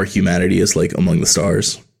 you know, our humanity is like among the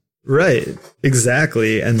stars? Right.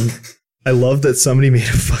 Exactly. And I love that somebody made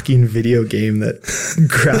a fucking video game that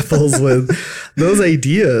grapples with those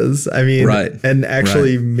ideas. I mean, and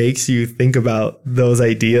actually makes you think about those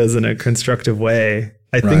ideas in a constructive way.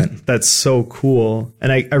 I think that's so cool.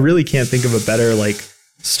 And I really can't think of a better like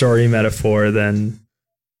story metaphor than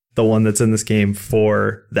the one that's in this game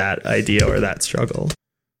for that idea or that struggle.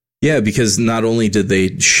 Yeah, because not only did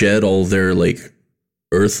they shed all their like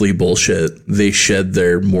earthly bullshit, they shed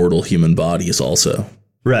their mortal human bodies also.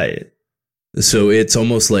 Right. So it's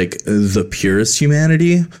almost like the purest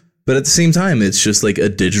humanity, but but at the same time, it's just like a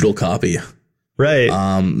digital copy. Right.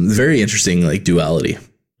 Very interesting, like duality.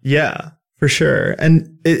 Yeah, for sure.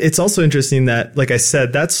 And it's also interesting that, like I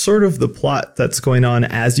said, that's sort of the plot that's going on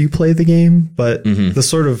as you play the game. But the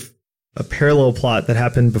sort of a parallel plot that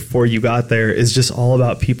happened before you got there is just all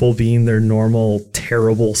about people being their normal,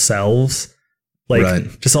 terrible selves.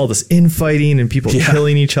 Like just all this infighting and people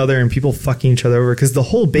killing each other and people fucking each other over, because the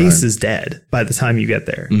whole base is dead by the time you get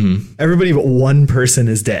there. Everybody but one person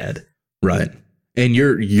is dead. Right. And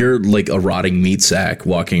you're like a rotting meat sack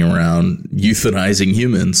walking around euthanizing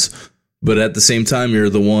humans. But at the same time, you're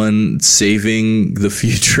the one saving the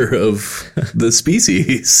future of the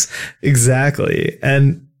species. Exactly.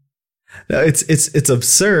 And it's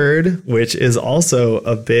absurd, which is also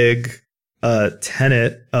a big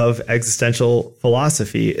tenet of existential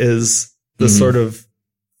philosophy, is the sort of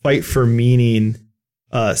fight for meaning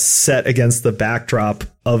set against the backdrop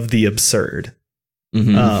of the absurd.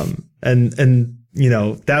 And you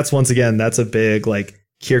know, that's once again, that's a big like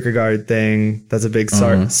Kierkegaard thing. That's a big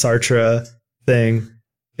Sartre thing,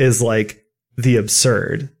 is like the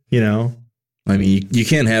absurd, you know? I mean, you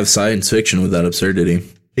can't have science fiction without absurdity.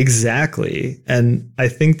 Exactly. And I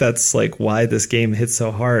think that's like why this game hits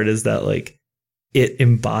so hard, is that like it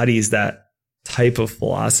embodies that type of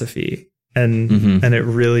philosophy. And and it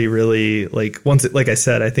really, really like like I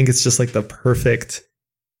said, I think it's just like the perfect,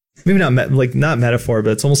 maybe not not metaphor,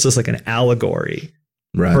 but it's almost just like an allegory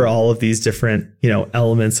for all of these different, you know,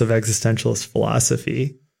 elements of existentialist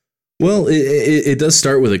philosophy. Well, it does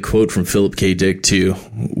start with a quote from Philip K. Dick too,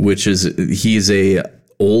 which is he's a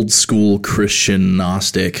old school Christian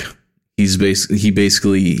Gnostic. He's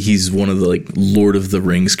one of the like Lord of the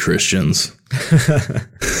Rings Christians.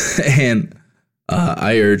 And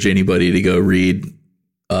I urge anybody to go read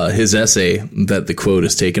his essay that the quote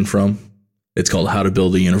is taken from. It's called How to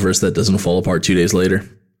Build a Universe That Doesn't Fall Apart 2 Days Later.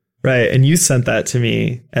 Right. And you sent that to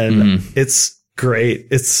me, and it's great.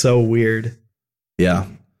 It's so weird. Yeah.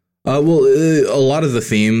 Well, a lot of the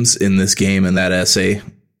themes in this game and that essay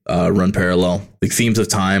run parallel. Like themes of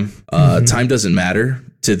time. Time doesn't matter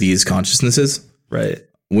to these consciousnesses. Right.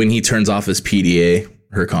 When he turns off his PDA,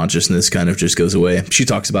 her consciousness kind of just goes away. She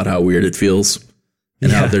talks about how weird it feels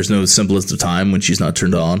and how there's no semblance of time when she's not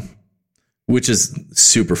turned on, which is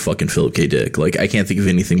super fucking Philip K. Dick. Like, I can't think of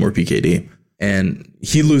anything more PKD. And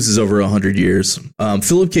he loses over 100 years.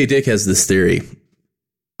 Philip K. Dick has this theory.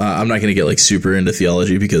 I'm not going to get like super into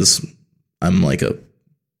theology because I'm like a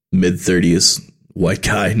mid-30s white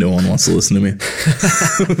guy. No one wants to listen to me.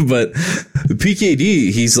 But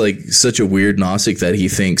PKD, he's like such a weird Gnostic that he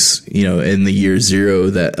thinks, you know, in the year 0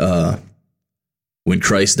 that when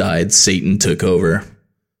Christ died, Satan took over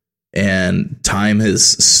and time has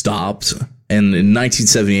stopped. And in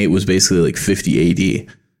 1978 was basically like 50 AD.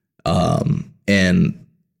 And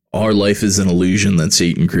our life is an illusion that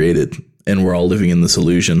Satan created. And we're all living in this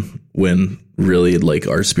illusion when really like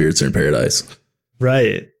our spirits are in paradise.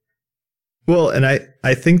 Right. Well, and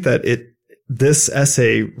I think that this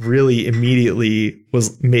essay really immediately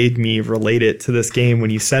made me relate it to this game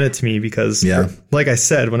when you sent it to me, because like I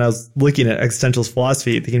said, when I was looking at existentialist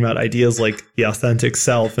philosophy, thinking about ideas like the authentic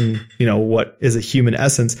self and, you know, what is a human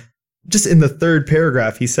essence, just in the third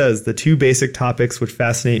paragraph, he says the two basic topics which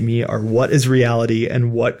fascinate me are what is reality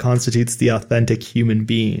and what constitutes the authentic human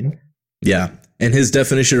being. Yeah. And his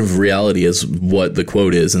definition of reality is what the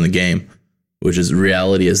quote is in the game, which is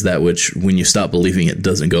reality is that which, when you stop believing it,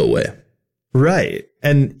 doesn't go away. Right.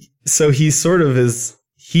 And so he sort of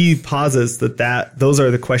he posits that those are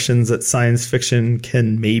the questions that science fiction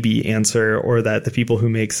can maybe answer, or that the people who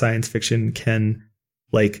make science fiction can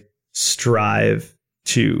like strive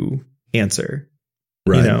to answer.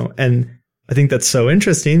 Right. You know, and I think that's so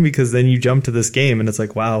interesting, because then you jump to this game and it's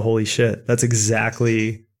like, wow, holy shit, that's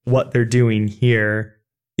exactly what they're doing here.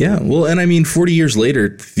 Yeah, well, and I mean, 40 years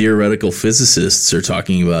later, theoretical physicists are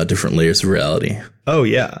talking about different layers of reality. Oh,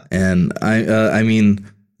 yeah. And I mean,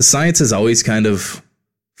 science has always kind of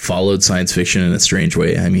followed science fiction in a strange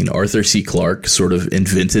way. I mean, Arthur C. Clarke sort of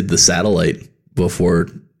invented the satellite before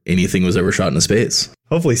anything was ever shot into space.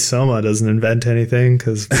 Hopefully Soma doesn't invent anything,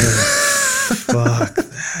 because fuck.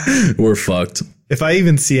 We're fucked. If I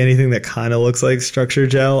even see anything that kind of looks like structure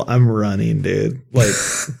gel, I'm running, dude. Like...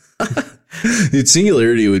 Dude,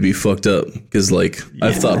 Singularity would be fucked up because, like,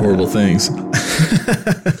 I've thought horrible things.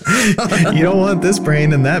 You don't want this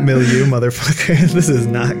brain in that milieu, motherfucker. This is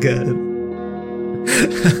not good.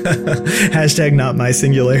 Hashtag not my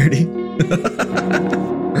singularity.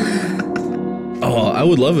 Oh, I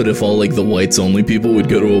would love it if all, like, the whites only people would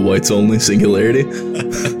go to a whites only singularity.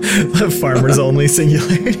 Farmers only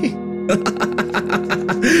singularity.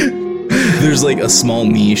 There's like a small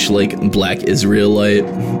niche, like Black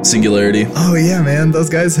Israelite Singularity. Oh yeah, man. Those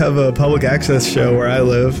guys have a public access show where I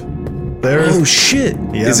live. Oh shit!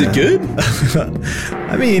 Yeah, is it good?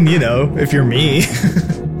 I mean, you know, if you're me.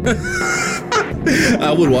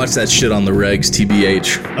 I would watch that shit on the regs,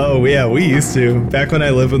 TBH. Oh yeah, we used to. Back when I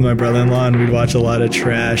lived with my brother-in-law, and we'd watch a lot of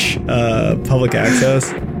trash public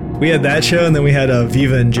access. We had that show, and then we had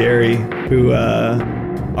Viva and Jerry, who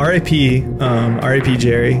R.I.P. R.I.P.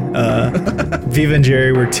 Jerry. Viva and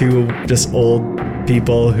Jerry were two just old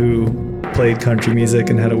people who played country music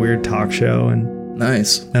and had a weird talk show. And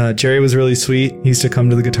nice. Jerry was really sweet. He used to come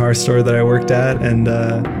to the guitar store that I worked at, and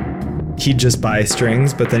he'd just buy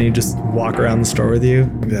strings, but then he'd just walk around the store with you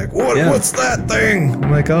and be like, what's that thing?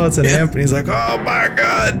 I'm like, oh, it's an amp. And he's like, oh my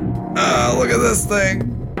God, look at this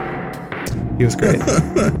thing. He was great.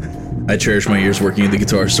 I cherish my years working at the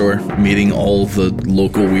guitar store, meeting all of the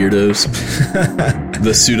local weirdos,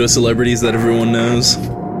 the pseudo celebrities that everyone knows.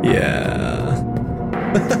 Yeah.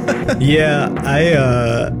 Yeah,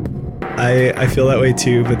 I feel that way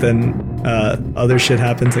too, but then other shit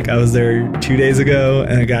happens. Like I was there 2 days ago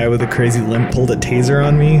and a guy with a crazy limp pulled a taser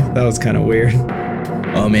on me. That was kind of weird.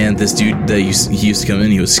 Oh man, this dude that he used to come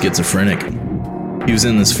in, he was schizophrenic. He was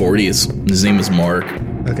in his 40s. His name was Mark.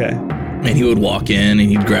 Okay. And he would walk in and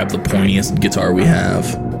he'd grab the pointiest guitar we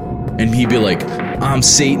have. And he'd be like, I'm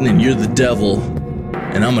Satan and you're the devil.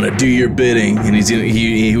 And I'm gonna do your bidding. And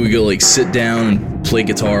he would go like sit down and play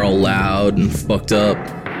guitar all loud and fucked up.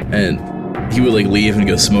 And he would like leave and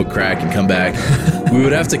go smoke crack and come back. We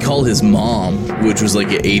would have to call his mom, which was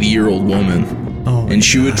like an 80-year-old woman. Oh, and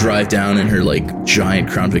she would drive down in her like giant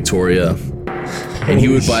Crown Victoria. And he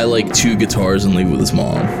would buy like 2 guitars and leave with his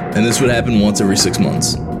mom. And this would happen once every 6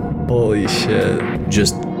 months. Holy shit.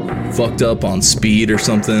 Just fucked up on speed or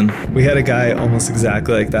something. We had a guy almost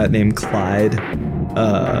exactly like that named Clyde,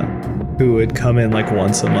 who would come in like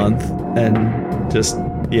once a month and just,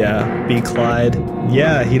 be Clyde.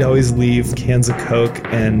 Yeah, he'd always leave cans of Coke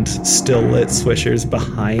and still lit swishers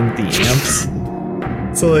behind the amps.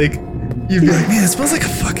 So like, you'd be like, man, it smells like a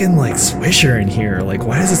fucking like swisher in here. Like,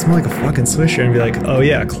 why does it smell like a fucking swisher? And be like, oh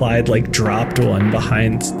yeah, Clyde like dropped one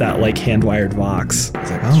behind that like hand-wired box. I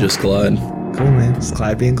was like, oh, It's just Clyde. cool, man. It's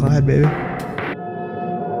Clyde being Clyde, baby.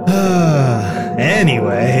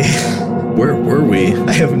 Anyway. Where were we?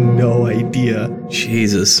 I have no idea.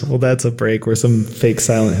 Jesus. Well, that's a break where some fake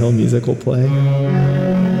Silent Hill music will play.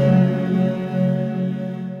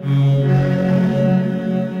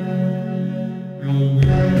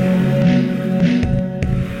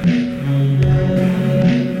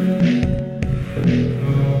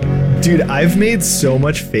 Dude, I've made so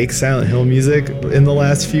much fake Silent Hill music in the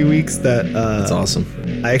last few weeks that That's awesome.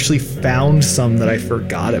 I actually found some that I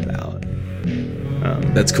forgot about.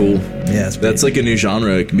 That's cool. Yeah, That's like a new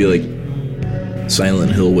genre. It can be like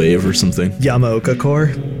Silent Hill Wave or something. Yamaoka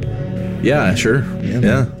core. Yeah, sure.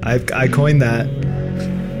 Yeah. I coined that.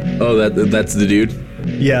 Oh, that's the dude.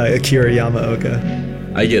 Yeah, Akira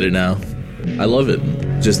Yamaoka. I get it now. I love it.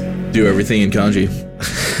 Just do everything in kanji.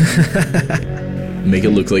 Make it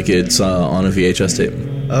look like it's on a VHS tape.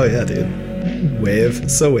 Oh yeah, dude.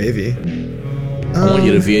 Wave. So wavy. I want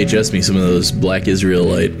you to VHS me some of those Black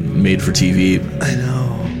Israelite made for TV. I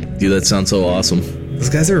know. Dude, that sounds so awesome. Those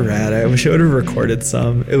guys are rad. I wish I would have recorded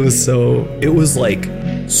some. It was like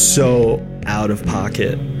so out of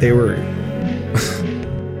pocket. They were.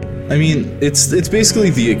 I mean, it's basically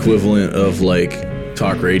the equivalent of like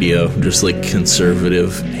talk radio, just like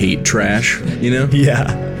conservative hate trash, you know?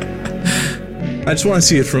 Yeah. I just want to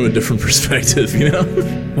see it from a different perspective, you know?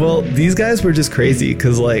 Well, these guys were just crazy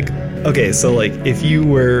because, like, okay, so, like, if you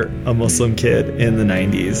were a Muslim kid in the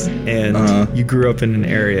 90s and you grew up in an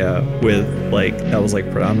area with, like, that was,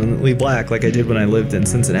 like, predominantly black, like I did when I lived in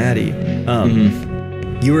Cincinnati,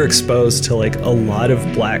 you were exposed to, like, a lot of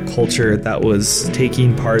black culture that was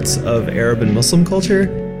taking parts of Arab and Muslim culture.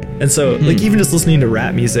 And so, like, even just listening to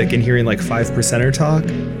rap music and hearing, like, 5%er talk,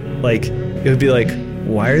 like, it would be like,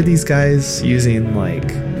 why are these guys using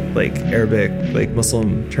like Arabic, like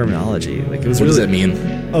Muslim terminology? Like, it was What really, does that mean?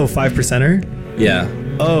 Oh, 5%er? Yeah.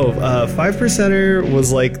 Oh, 5%er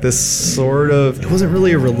was like this sort of, it wasn't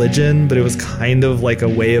really a religion, but it was kind of like a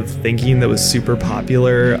way of thinking that was super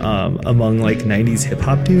popular among like 90s hip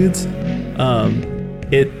hop dudes.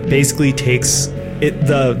 It basically takes it,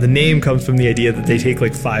 the name comes from the idea that they take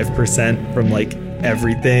like 5% from like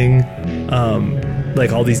everything,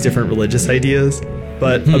 like all these different religious ideas.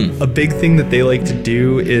 But a big thing that they like to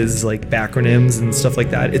do is like backronyms and stuff like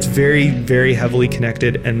that. It's very, very heavily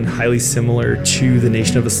connected and highly similar to the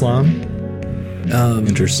Nation of Islam.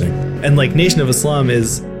 Interesting. And like Nation of Islam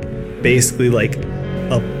is basically like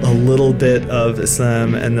a little bit of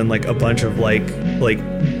Islam, and then like a bunch of like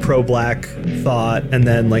pro-black thought, and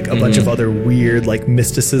then like a bunch of other weird like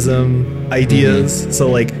mysticism ideas. So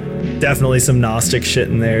like definitely some Gnostic shit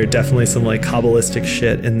in there, definitely some like Kabbalistic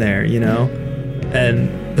shit in there, you know? And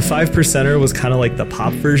the 5%er was kind of like the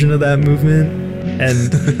pop version of that movement.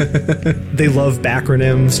 And they love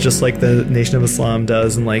backronyms just like the Nation of Islam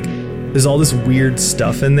does. And like, there's all this weird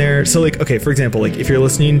stuff in there. So like, okay, for example, like if you're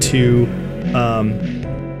listening to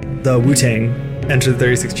the Wu-Tang Enter the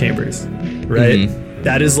 36 Chambers, right?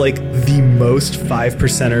 That is like the most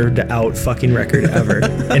 5%er out fucking record ever.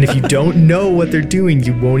 And if you don't know what they're doing,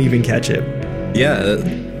 you won't even catch it. Yeah.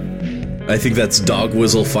 I think that's dog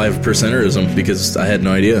whistle 5%erism because I had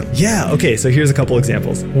no idea. Yeah. Okay. So here's a couple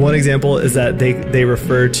examples. One example is that they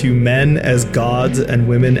refer to men as gods and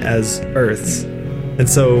women as earths. And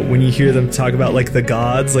so when you hear them talk about like the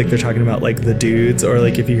gods, like they're talking about like the dudes, or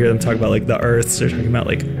like if you hear them talk about like the earths, they're talking about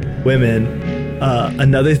like women.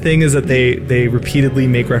 Another thing is that they repeatedly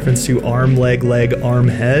make reference to arm, leg, arm,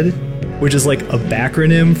 head, which is like a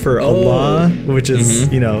backronym for Allah, which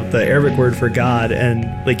is, you know, the Arabic word for God. And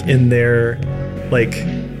like in their like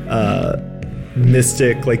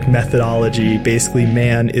mystic like methodology, basically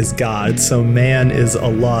man is God. So man is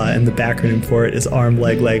Allah, and the backronym for it is arm,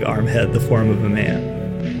 leg, arm, head, the form of a man.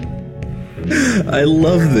 I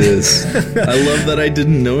love this. I love that I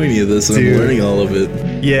didn't know any of this, and I'm learning all of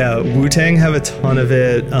it. Yeah, Wu-Tang have a ton of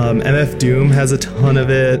it. MF Doom has a ton of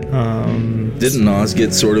it. Didn't Nas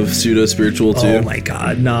get sort of pseudo-spiritual too? Oh my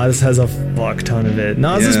god, Nas has a fuck ton of it.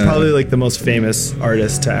 Nas is probably like the most famous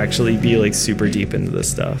artist to actually be like super deep into this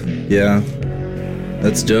stuff. Yeah.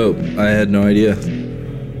 That's dope. I had no idea.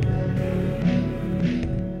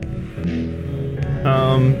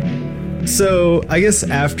 So I guess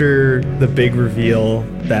after the big reveal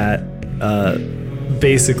that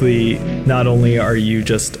basically not only are you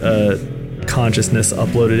just a consciousness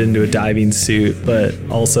uploaded into a diving suit, but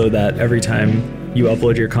also that every time you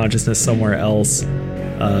upload your consciousness somewhere else,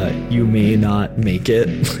 you may not make it.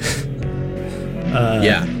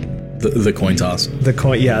 The coin toss. And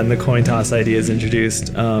the coin toss idea is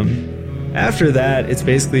introduced. After that, it's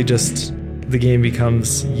basically just the game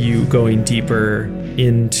becomes you going deeper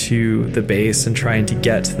into the base and trying to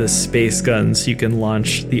get to the space gun so you can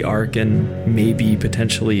launch the Ark and maybe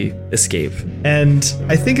potentially escape. And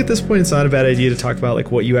I think at this point it's not a bad idea to talk about like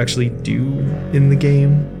what you actually do in the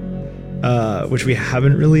game, which we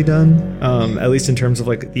haven't really done, at least in terms of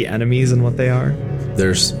like the enemies and what they are.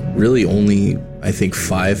 There's really only, I think,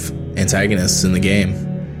 5 antagonists in the game.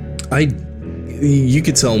 You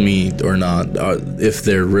could tell me or not if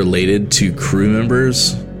they're related to crew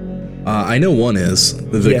members. I know one is.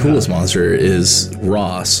 The coolest monster is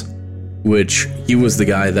Ross, which he was the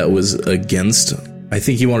guy that was against. I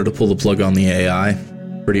think he wanted to pull the plug on the AI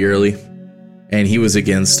pretty early, and he was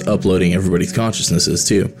against uploading everybody's consciousnesses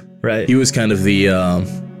too. Right. He was kind of the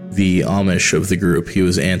Amish of the group. He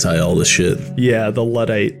was anti all this shit. Yeah, the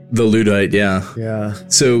Luddite. The Luddite, yeah. Yeah.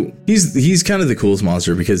 So he's kind of the coolest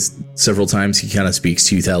monster because several times he kind of speaks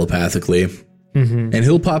to you telepathically. And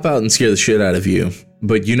he'll pop out and scare the shit out of you,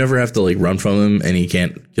 but you never have to like run from him and he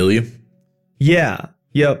can't kill you. Yeah.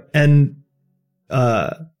 Yep. And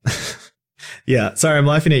yeah, sorry, I'm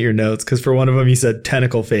laughing at your notes because for one of them you said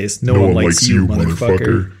tentacle face. No one likes you,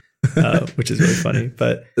 motherfucker. Which is really funny,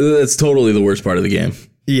 but that's totally the worst part of the game.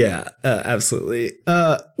 Yeah, absolutely.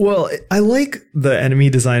 Well, I like the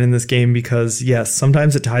enemy design in this game because, yes,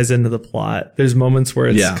 sometimes it ties into the plot. There's moments where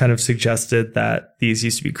it's kind of suggested that these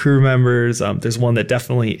used to be crew members. There's one that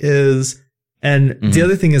definitely is. And the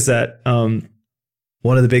other thing is that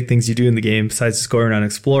one of the big things you do in the game, besides just going around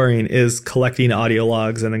exploring, is collecting audio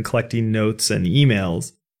logs and then collecting notes and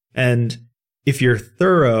emails. And if you're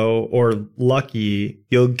thorough or lucky,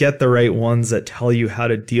 you'll get the right ones that tell you how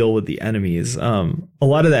to deal with the enemies. A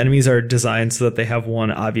lot of the enemies are designed so that they have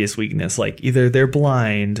one obvious weakness, like either they're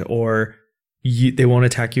blind or they won't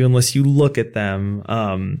attack you unless you look at them.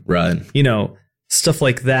 Right. You know, stuff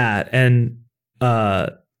like that. And I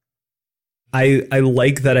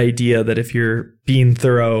like that idea that if you're being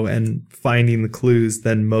thorough and finding the clues,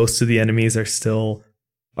 then most of the enemies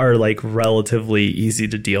are like relatively easy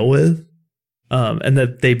to deal with. And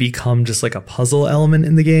that they become just like a puzzle element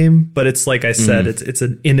in the game. But it's like I said, it's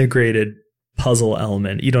an integrated puzzle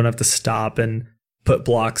element. You don't have to stop and put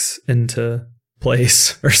blocks into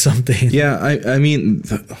place or something. Yeah, I mean,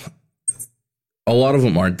 a lot of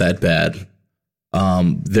them aren't that bad.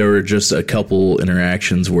 There were just a couple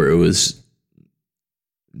interactions where it was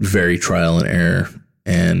very trial and error,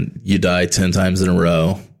 and you die 10 times in a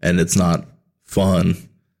row, and it's not fun.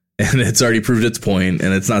 And it's already proved its point,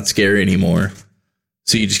 and it's not scary anymore.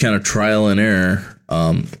 So you just kind of trial and error,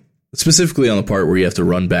 specifically on the part where you have to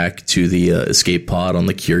run back to the escape pod on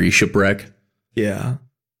the Curie shipwreck. Yeah.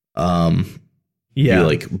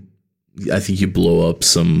 You I think you blow up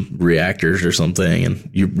some reactors or something, and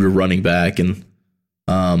you're running back, and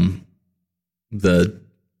I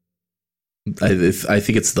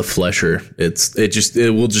think it's the flesher.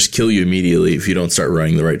 It will just kill you immediately if you don't start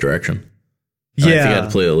running the right direction. And I think I had to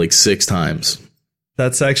play it like 6 times.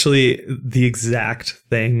 That's actually the exact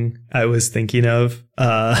thing I was thinking of.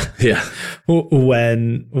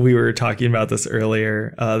 When we were talking about this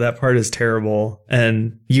earlier, that part is terrible,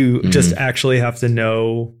 and you just actually have to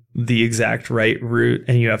know the exact right route,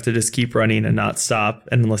 and you have to just keep running and not stop.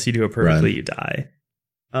 And unless you do it perfectly, you die.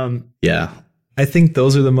 I think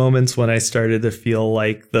those are the moments when I started to feel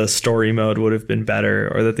like the story mode would have been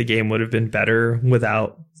better, or that the game would have been better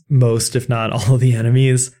without most, if not all, of the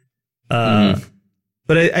enemies.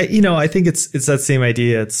 But I think it's that same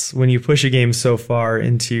idea. It's when you push a game so far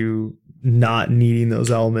into not needing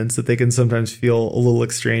those elements that they can sometimes feel a little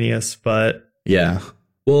extraneous. But yeah,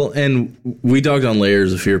 well, and we dogged on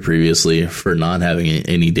Layers of Fear previously for not having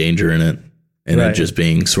any danger in it, and it just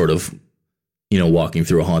being sort of, walking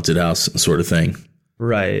through a haunted house sort of thing.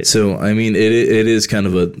 Right. So I mean, it is kind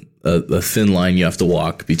of a thin line you have to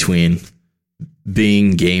walk between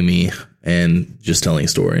being gamey and just telling a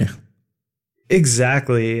story.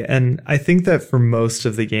 Exactly. And I think that for most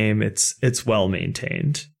of the game, it's well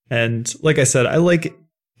maintained. And like I said, I like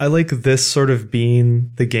this sort of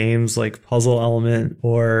being the game's like puzzle element,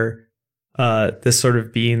 or this sort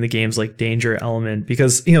of being the game's like danger element,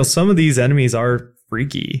 because, some of these enemies are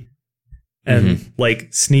freaky, and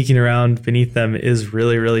like sneaking around beneath them is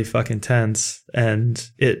really, really fucking tense. And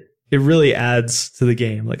it really adds to the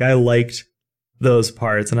game. Like, I liked those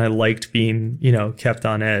parts, and I liked being, kept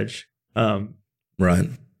on edge. Right.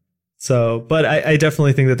 So, but I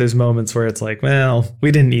definitely think that there's moments where it's like, well,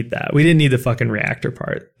 we didn't need that. We didn't need the fucking reactor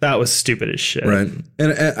part. That was stupid as shit. Right.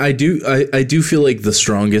 And I do feel like the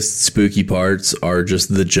strongest spooky parts are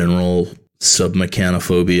just the general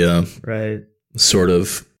submechanophobia. Right. Sort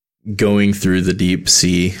of going through the deep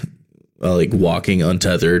sea, like walking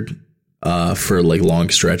untethered for like long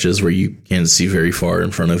stretches where you can't see very far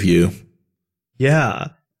in front of you. Yeah.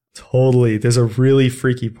 Totally. There's a really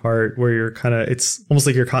freaky part where you're it's almost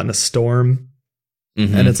like you're caught in a storm,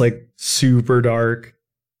 and it's like super dark,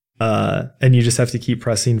 and you just have to keep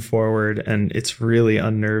pressing forward, and it's really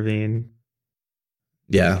unnerving.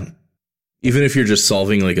 Yeah. Even if you're just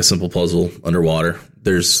solving like a simple puzzle underwater,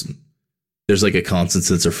 there's like a constant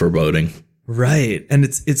sense of foreboding. Right. And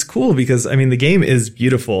it's cool because, I mean, the game is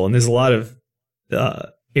beautiful, and there's a lot of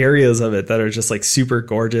areas of it that are just like super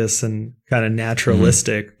gorgeous and kind of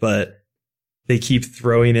naturalistic, but they keep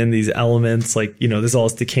throwing in these elements like, there's all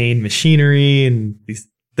this decaying machinery and these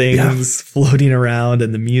things floating around,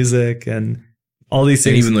 and the music and all these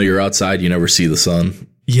things. And even though you're outside, you never see the sun.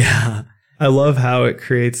 Yeah. I love how it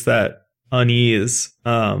creates that unease.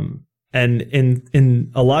 And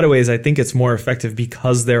in a lot of ways, I think it's more effective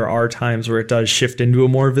because there are times where it does shift into a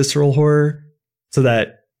more visceral horror, so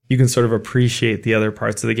that you can sort of appreciate the other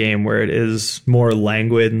parts of the game where it is more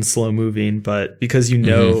languid and slow moving, but because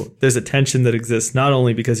there's a tension that exists, not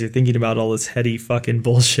only because you're thinking about all this heady fucking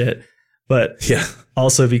bullshit, but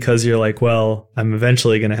also because you're like, well, I'm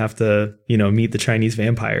eventually going to have to, meet the Chinese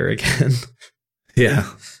vampire again. Yeah.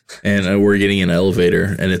 And we're getting an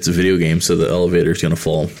elevator, and it's a video game, so the elevator's going to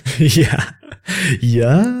fall. Yeah.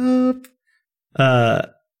 Yup.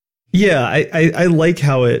 Yeah, I like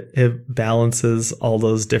how it balances all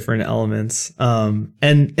those different elements. And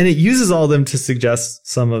it uses all of them to suggest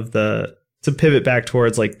to pivot back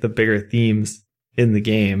towards like the bigger themes in the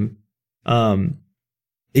game.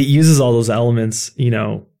 It uses all those elements,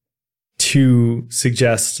 to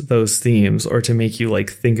suggest those themes, or to make you like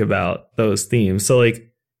think about those themes. So like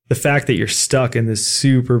the fact that you're stuck in this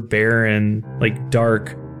super barren, like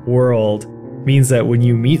dark world means that when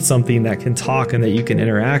you meet something that can talk and that you can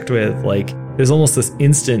interact with, like there's almost this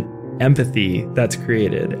instant empathy that's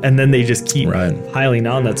created, and then they just keep piling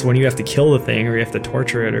on. That's when you have to kill the thing, or you have to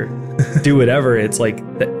torture it, or do whatever. It's like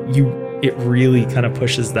that it really kind of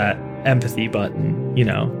pushes that empathy button,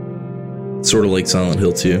 Sort of like Silent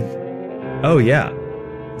Hill 2. Oh yeah,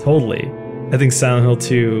 totally. I think Silent Hill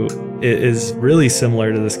 2 is really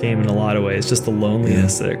similar to this game in a lot of ways, just the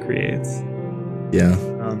loneliness that it creates. Yeah.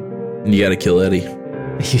 And you got to kill Eddie.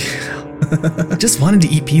 I just wanted to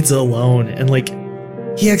eat pizza alone, and like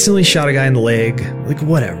he accidentally shot a guy in the leg. Like,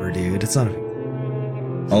 whatever, dude. It's not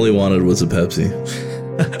all he wanted was a Pepsi.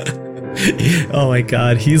 Oh my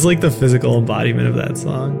god, he's like the physical embodiment of that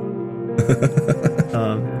song.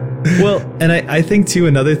 Well, and I think too,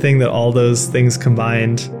 another thing that all those things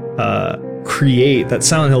combined create that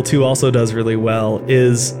Silent Hill 2 also does really well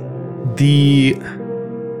is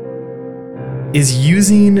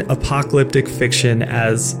using apocalyptic fiction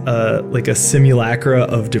as a simulacra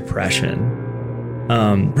of depression.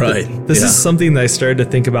 Right. This is something that I started to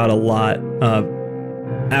think about a lot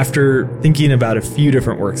after thinking about a few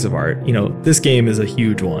different works of art. You know, this game is a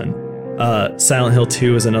huge one. Silent Hill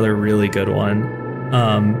 2 is another really good one.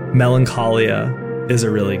 Melancholia is a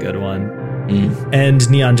really good one. And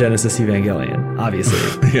Neon Genesis Evangelion, obviously.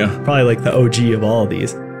 Yeah. Probably like the OG of all of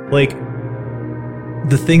these. Like,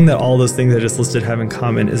 the thing that all those things I just listed have in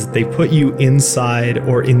common is they put you inside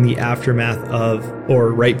or in the aftermath of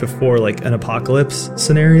or right before like an apocalypse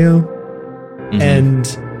scenario. And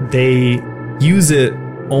they use it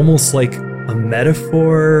almost like a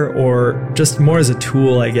metaphor or just more as a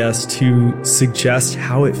tool, I guess, to suggest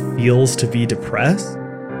how it feels to be depressed.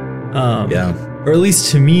 Or at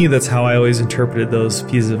least to me, that's how I always interpreted those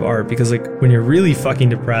pieces of art, because like when you're really fucking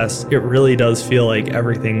depressed, it really does feel like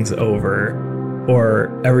everything's over or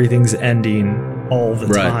everything's ending all the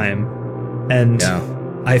time. And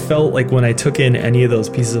I felt like when I took in any of those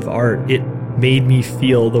pieces of art, it made me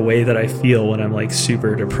feel the way that I feel when I'm like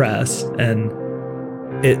super depressed. And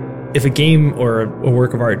if a game or a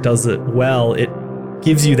work of art does it well, it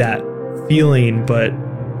gives you that feeling, but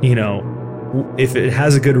you know, if it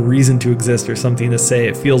has a good reason to exist or something to say,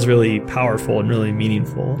 it feels really powerful and really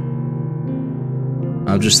meaningful.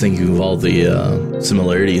 I'm just thinking of all the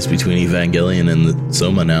similarities between Evangelion and the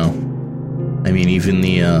Soma now. I mean, even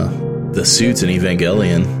the suits in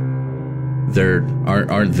Evangelion,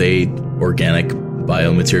 aren't they organic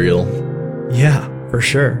biomaterial? Yeah, for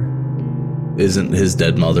sure. Isn't his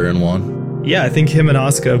dead mother in one? Yeah, I think him and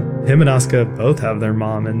Asuka both have their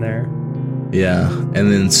mom in there. Yeah,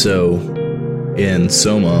 and then so in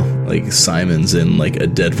Soma, like Simon's in like a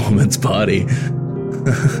dead woman's body.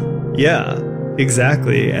 Yeah,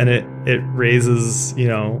 exactly. And it raises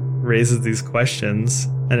these questions,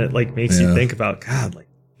 and it like makes you think about, God, like,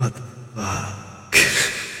 what the fuck?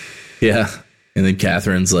 Yeah. And then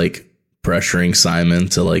Catherine's like pressuring Simon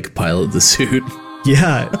to like pilot the suit.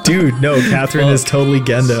 Yeah, dude, no, Catherine is totally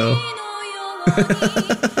Gendo.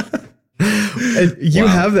 And you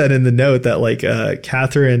have that in the note that like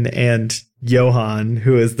Catherine and Johan,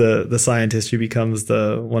 who is the scientist who becomes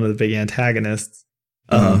one of the big antagonists,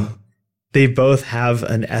 they both have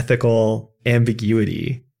an ethical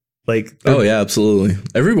ambiguity. Like, oh yeah, absolutely.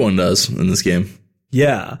 Everyone does in this game.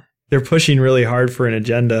 Yeah. They're pushing really hard for an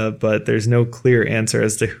agenda, but there's no clear answer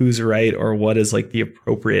as to who's right or what is like the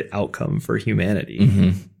appropriate outcome for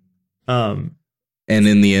humanity. And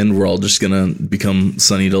in the end, we're all just going to become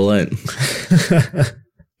Sunny Delight.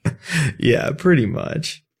 Yeah, pretty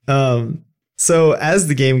much. So as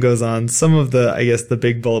the game goes on, some of the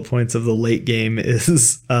big bullet points of the late game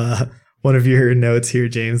is one of your notes here,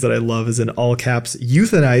 James, that I love is in all caps,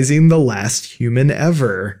 euthanizing the last human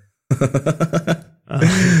ever.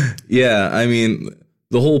 Yeah, I mean,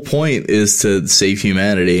 the whole point is to save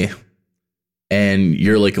humanity, and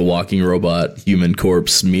you're like a walking robot, human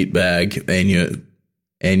corpse, meat bag,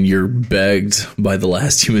 and you're begged by the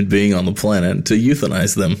last human being on the planet to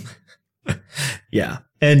euthanize them. Yeah,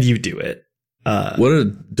 and you do it. What a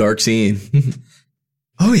dark scene.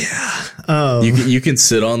 Oh yeah. You can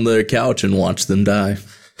sit on the couch and watch them die.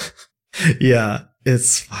 Yeah,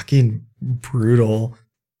 it's fucking brutal.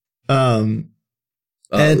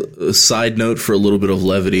 A side note for a little bit of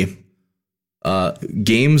levity.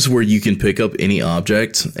 Games where you can pick up any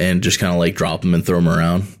object and just kind of like drop them and throw them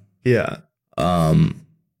around. Yeah.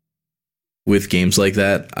 With games like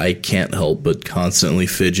that, I can't help but constantly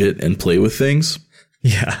fidget and play with things.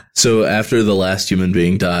 Yeah. So after the last human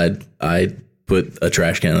being died, I put a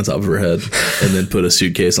trash can on top of her head and then put a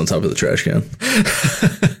suitcase on top of the trash can.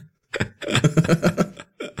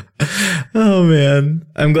 Oh man,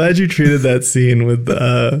 I'm glad you treated that scene with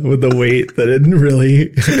the weight that it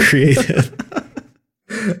really created.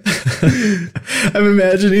 I'm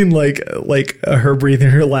imagining like her breathing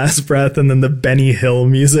her last breath and then the Benny Hill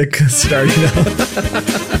music starting up.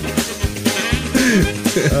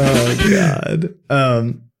 Oh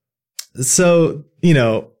god. So, you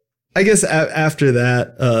know, I guess after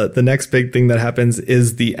that, the next big thing that happens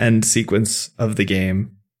is the end sequence of the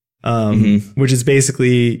game. Which is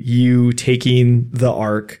basically you taking the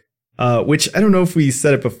Ark, which I don't know if we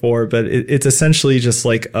said it before, but it's essentially just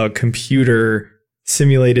like a computer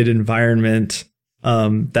simulated environment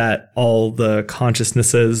that all the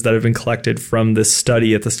consciousnesses that have been collected from this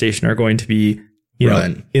study at the station are going to be, you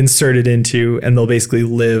know, inserted into, and they'll basically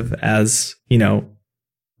live as, you know,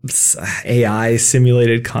 AI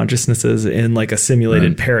simulated consciousnesses in like a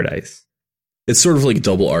simulated paradise. It's sort of like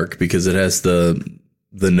double arc because it has the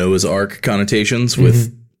Noah's Ark connotations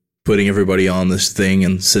with putting everybody on this thing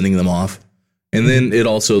and sending them off. And then it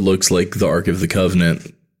also looks like the Ark of the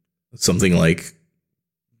Covenant, something like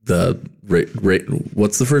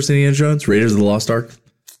what's the first Indiana Jones? Raiders of the Lost Ark?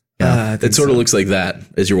 Yeah, it sort of looks like that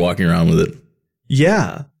as you're walking around with it.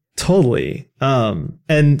 Yeah, totally.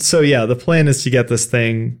 And so, yeah, the plan is to get this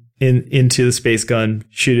thing into the space gun,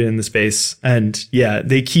 shoot it in the space. And yeah,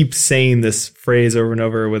 they keep saying this phrase over and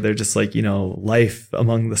over where they're just like, life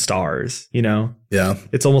among the stars, Yeah.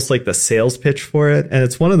 It's almost like the sales pitch for it. And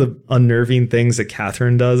it's one of the unnerving things that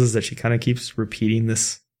Catherine does is that she kind of keeps repeating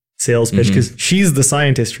this sales pitch because she's the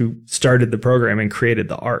scientist who started the program and created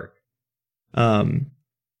the Ark.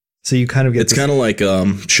 So you kind of get it's kind of like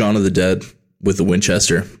Shaun of the Dead with the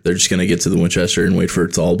Winchester. They're just going to get to the Winchester and wait for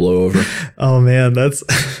it to all blow over. Oh man, that's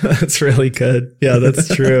really good. Yeah,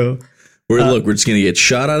 that's true. We're just going to get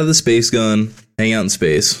shot out of the space gun, hang out in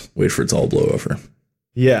space, wait for it to all blow over.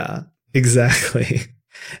 Yeah, exactly.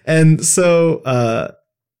 And so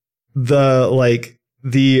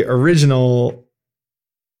the original,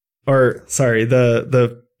 or sorry,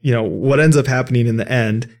 the what ends up happening in the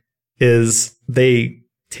end is they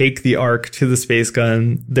take the Ark to the space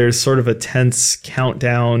gun. There's sort of a tense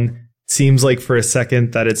countdown. Seems like for a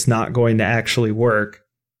second that it's not going to actually work.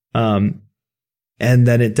 And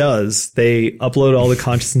then it does. They upload all the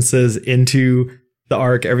consciousnesses into the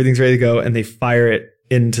Ark. Everything's ready to go. And they fire it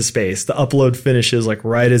into space. The upload finishes like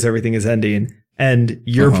right as everything is ending. And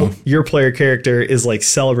your player character is like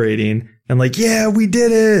celebrating and like, yeah, we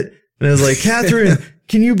did it. And I was like, Catherine,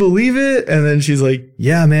 can you believe it? And then she's like,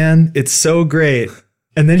 yeah, man, it's so great.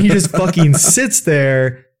 And then he just fucking sits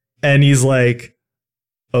there and he's like,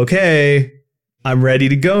 okay, I'm ready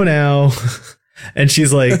to go now. And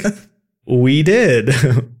she's like, we did.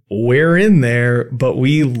 We're in there, but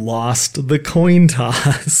we lost the coin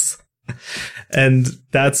toss. And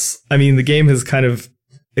the game has kind of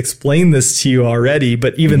explained this to you already,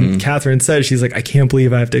 but even Catherine said, she's like, I can't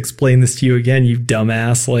believe I have to explain this to you again, you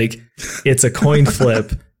dumbass. Like, it's a coin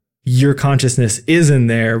flip. Your consciousness is in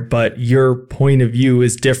there, but your point of view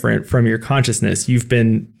is different from your consciousness. You've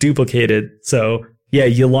been duplicated. So yeah,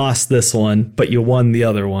 you lost this one, but you won the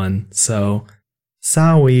other one. So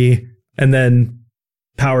sorry. And then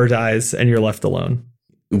power dies and you're left alone.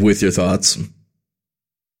 With your thoughts.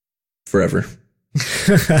 Forever.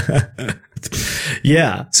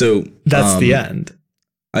 Yeah. So that's the end.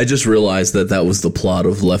 I just realized that was the plot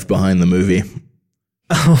of Left Behind, the movie.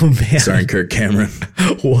 Oh man. Starring Kirk Cameron.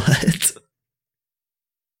 What?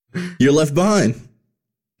 You're left behind.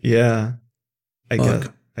 Yeah. I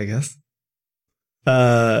guess.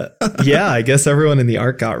 Yeah, I guess everyone in the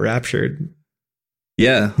Ark got raptured.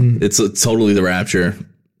 Yeah, it's totally the rapture.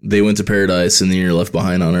 They went to paradise and then you're left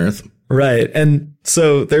behind on Earth. Right. And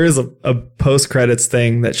so there is a post-credits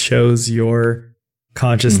thing that shows your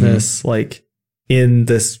consciousness like in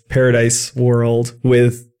this paradise world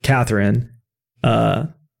with Catherine.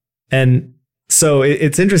 And so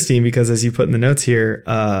it's interesting because as you put in the notes here,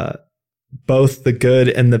 both the good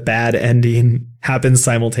and the bad ending happen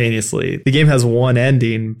simultaneously. The game has one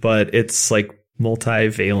ending, but it's like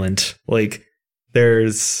multivalent. Like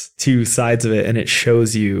there's two sides of it and it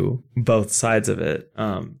shows you both sides of it.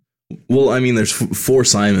 Well, I mean, there's 4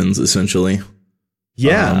 Simons essentially.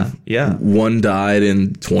 Yeah. Yeah. One died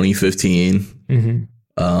in 2015.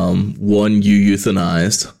 One you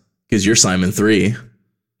euthanized. Because you're Simon 3,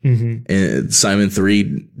 and Simon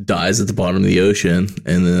 3 dies at the bottom of the ocean,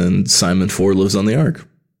 and then Simon 4 lives on the Ark.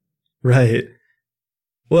 Right.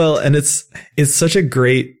 Well, and it's such a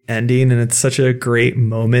great ending, and it's such a great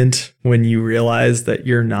moment when you realize that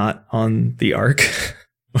you're not on the Ark,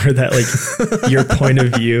 or that like your point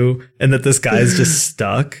of view, and that this guy's just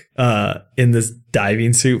stuck in this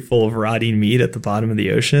diving suit full of rotting meat at the bottom of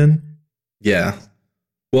the ocean. Yeah.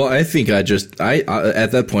 Well, I think I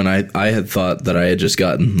at that point, I had thought that I had just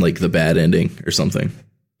gotten like the bad ending or something.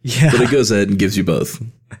 Yeah. But it goes ahead and gives you both.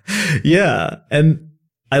 Yeah. And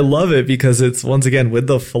I love it because it's once again with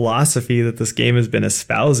the philosophy that this game has been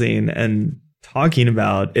espousing and talking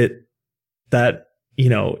about it, that,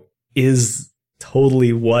 is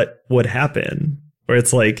totally what would happen, where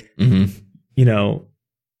it's like,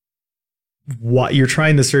 what you're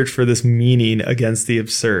trying to search for this meaning against the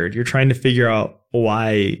absurd. You're trying to figure out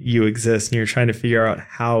why you exist, and you're trying to figure out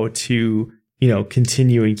how to,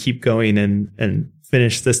 continue and keep going and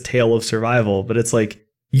finish this tale of survival. But it's like,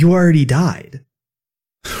 you already died.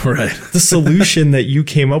 Right. The solution that you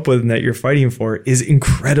came up with and that you're fighting for is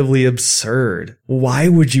incredibly absurd. Why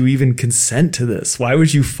would you even consent to this? Why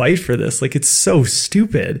would you fight for this? Like, it's so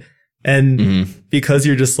stupid. And because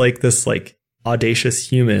you're just like this like audacious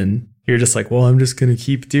human, you're just like, well, I'm just going to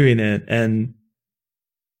keep doing it. And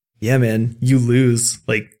yeah, man, you lose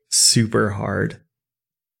like super hard.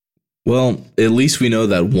 Well, at least we know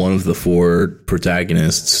that one of the 4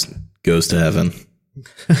 protagonists goes to heaven.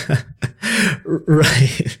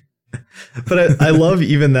 Right. But I love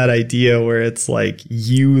even that idea where it's like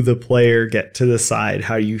you, the player, get to decide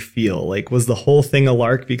how you feel. Like, was the whole thing a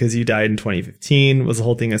lark because you died in 2015? Was the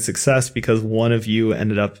whole thing a success because one of you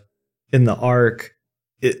ended up in the Ark?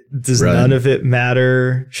 Does none of it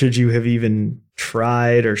matter? Should you have even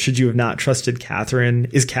tried, or should you have not trusted Catherine?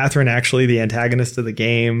 Is Catherine actually the antagonist of the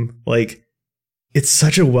game? Like, it's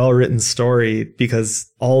such a well-written story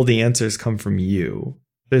because all the answers come from you.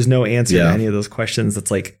 There's no answer to any of those questions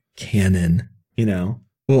that's like canon, you know?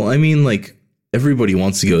 Well, I mean, like, everybody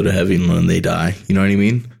wants to go to heaven when they die. You know what I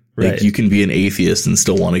mean? Like, Right. you can be an atheist and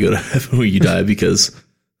still want to go to heaven when you die because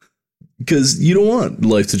you don't want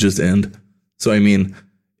life to just end. So, I mean,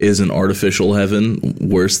 is an artificial heaven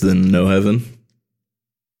worse than no heaven?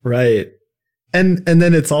 Right. And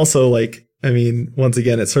then it's also like, I mean, once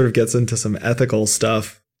again, it sort of gets into some ethical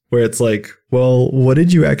stuff where it's like, well, what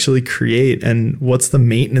did you actually create? And what's the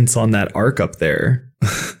maintenance on that Ark up there?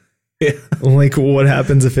 Yeah. Like, what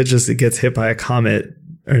happens if it gets hit by a comet?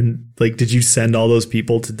 And like, did you send all those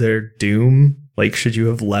people to their doom? Like, should you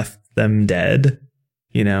have left them dead?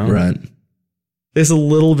 You know? Right. There's a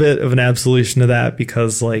little bit of an absolution of that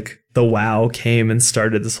because like the WoW came and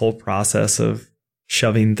started this whole process of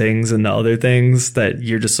shoving things into other things that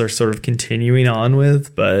you're just are sort of continuing on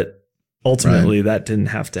with. But ultimately that didn't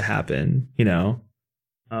have to happen, you know?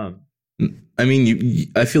 I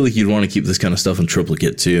mean, I feel like you'd want to keep this kind of stuff in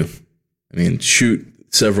triplicate too. I mean, shoot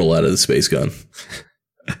several out of the space gun.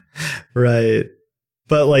 Right.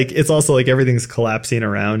 But like, it's also like everything's collapsing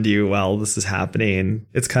around you while this is happening.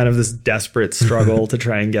 It's kind of this desperate struggle to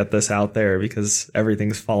try and get this out there because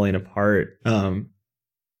everything's falling apart.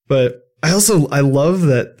 But I love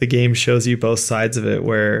that the game shows you both sides of it,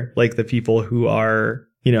 where like the people who are,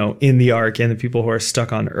 you know, in the Ark and the people who are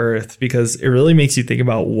stuck on Earth, because it really makes you think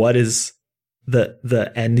about what is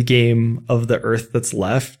the end game of the Earth that's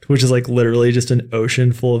left, which is like literally just an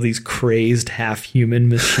ocean full of these crazed half human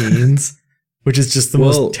machines. Which is just the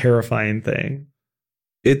most terrifying thing.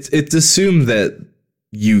 It's assumed that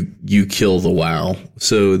you kill the WoW,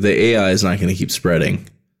 so the AI is not going to keep spreading.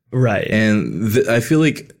 Right. And I feel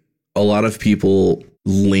like a lot of people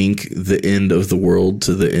link the end of the world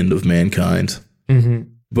to the end of mankind. Mm-hmm.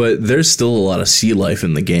 But there's still a lot of sea life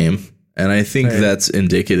in the game. And I think that's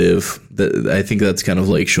indicative. I think that's kind of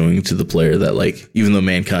like showing to the player that, like, even though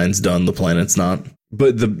mankind's done, the planet's not.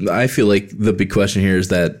 But I feel like the big question here is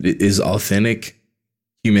that is authentic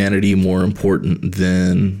humanity more important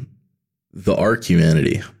than the Ark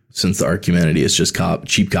humanity, since the Ark humanity is just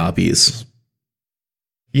cheap copies.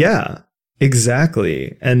 Yeah,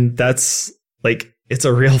 exactly. And that's like, it's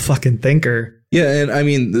a real fucking thinker. Yeah. And I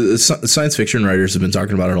mean, the science fiction writers have been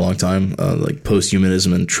talking about it a long time, like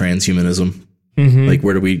post-humanism and transhumanism. Mm-hmm. Like,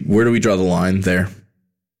 where do we draw the line there?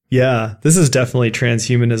 Yeah, this is definitely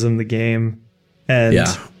transhumanism, the game. And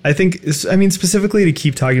I think, I mean, specifically to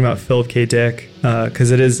keep talking about Philip K. Dick,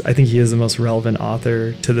 because I think he is the most relevant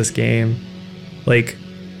author to this game. Like,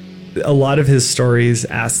 a lot of his stories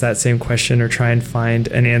ask that same question or try and find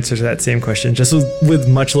an answer to that same question, just with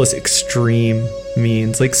much less extreme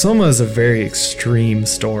means. Like, Soma is a very extreme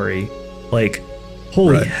story. Like,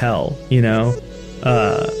 holy hell, you know?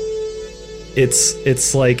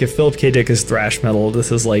 It's like if Philip K. Dick is thrash metal,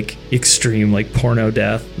 this is like extreme, like porno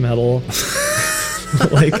death metal.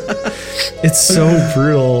 Like, it's so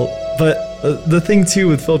brutal. But the thing too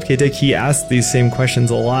with Philip K. Dick, he asked these same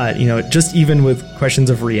questions a lot, you know, just even with questions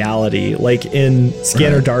of reality, like in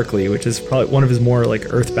Scanner Darkly, which is probably one of his more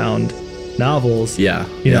like earthbound novels. You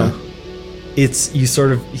know, he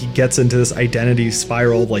gets into this identity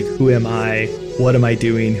spiral of like, who am I? What am I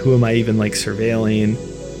doing? Who am I even like surveilling?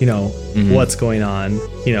 You know, what's going on,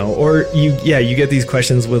 you know, or you get these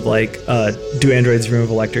questions with like, do androids remove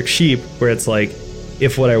electric sheep, where it's like,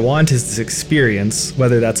 if what I want is this experience,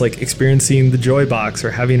 whether that's like experiencing the Joy Box or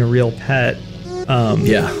having a real pet,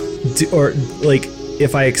 or like,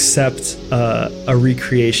 if I accept a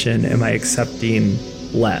recreation, am I accepting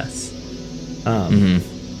less?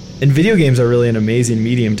 And video games are really an amazing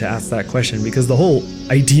medium to ask that question, because the whole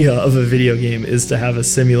idea of a video game is to have a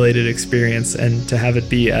simulated experience and to have it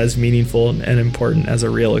be as meaningful and important as a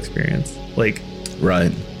real experience. Like,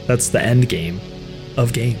 that's the end game.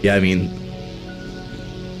 of games. Yeah, I mean,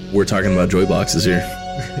 we're talking about joy boxes here.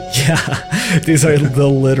 Yeah, these are the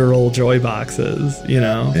literal joy boxes, you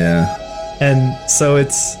know? Yeah. And so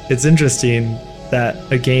it's interesting that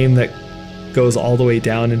a game that goes all the way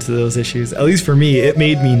down into those issues, at least for me, it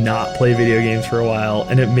made me not play video games for a while,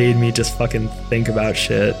 and it made me just fucking think about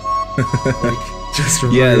shit. Just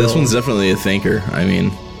yeah, real. this one's definitely a thinker. I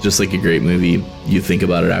mean, just like a great movie, you think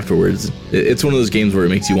about it afterwards. It's one of those games where it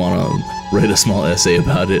makes you want to write a small essay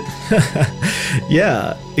about it.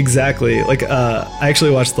 Yeah, exactly. Like, I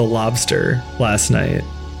actually watched The Lobster last night.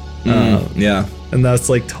 Yeah. And that's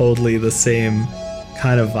like totally the same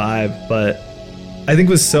kind of vibe. But I think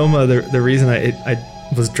with Soma, the reason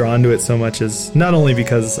I was drawn to it so much is not only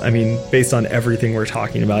because, I mean, based on everything we're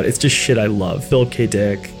talking about, it's just shit I love. Philip K.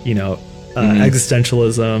 Dick, you know,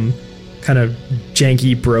 existentialism, kind of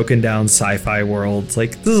janky, broken down sci-fi worlds.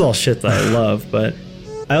 Like, this is all shit that I love. But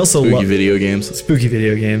I also love video games. Spooky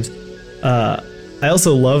video games. I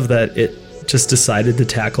also love that it just decided to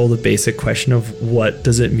tackle the basic question of what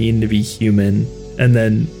does it mean to be human, and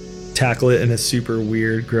then tackle it in a super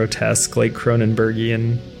weird, grotesque, like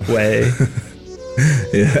Cronenbergian way.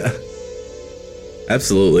 Yeah,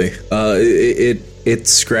 absolutely. It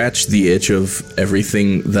scratched the itch of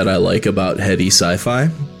everything that I like about heady sci-fi,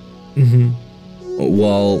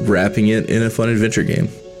 while wrapping it in a fun adventure game.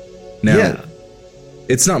 Now, Yeah.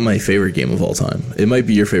 it's not my favorite game of all time. It might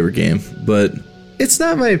be your favorite game, but It's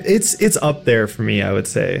not my. It's up there for me. I would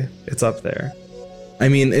say it's up there. I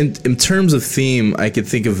mean, in terms of theme, I could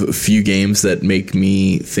think of a few games that make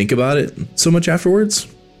me think about it so much afterwards.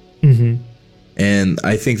 And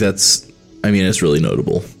I think it's really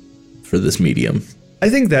notable for this medium. I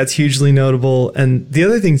think that's hugely notable. And the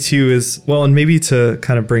other thing too is, well, and maybe to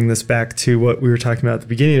kind of bring this back to what we were talking about at the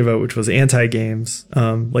beginning of it, which was anti-games,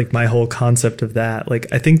 like my whole concept of that. Like,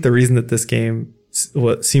 I think the reason that this game,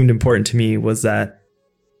 what seemed important to me was that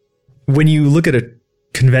when you look at a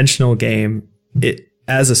conventional game, it,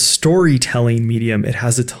 as a storytelling medium, it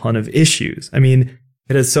has a ton of issues. I mean,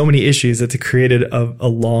 it has so many issues that it created a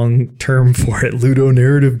long term for it,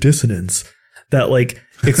 ludonarrative dissonance, that like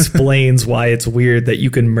explains why it's weird that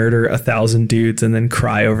you can murder 1,000 dudes and then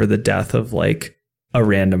cry over the death of like a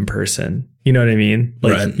random person. You know what I mean?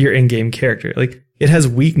 Like Right. Your in-game character. Like, it has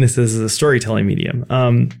weaknesses as a storytelling medium.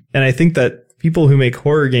 And I think that people who make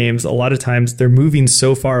horror games, a lot of times they're moving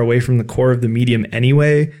so far away from the core of the medium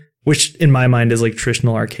anyway, which in my mind is like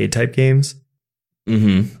traditional arcade type games.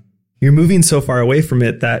 You're moving so far away from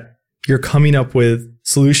it that you're coming up with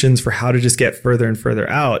solutions for how to just get further and further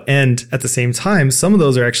out. And at the same time, some of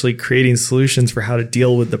those are actually creating solutions for how to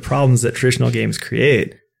deal with the problems that traditional games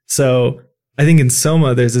create. So I think in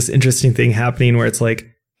Soma, there's this interesting thing happening where it's like,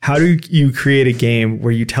 how do you create a game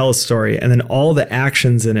where you tell a story and then all the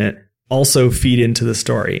actions in it also feed into the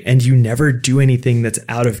story, and you never do anything that's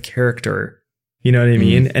out of character? You know what I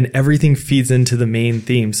mean? And everything feeds into the main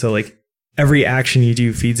theme. So like every action you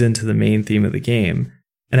do feeds into the main theme of the game.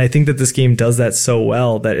 And I think that this game does that so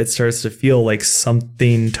well that it starts to feel like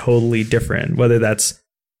something totally different, whether that's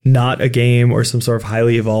not a game or some sort of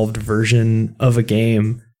highly evolved version of a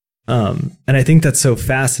game. And I think that's so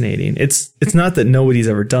fascinating. It's not that nobody's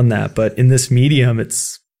ever done that, but in this medium,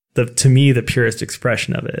 it's to me, the purest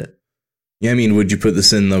expression of it. Yeah, I mean, would you put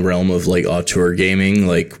this in the realm of like auteur gaming,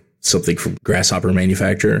 like something from Grasshopper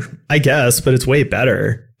Manufacturer? I guess, but it's way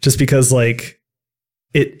better just because like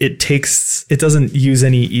it doesn't use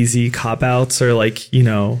any easy cop outs or like, you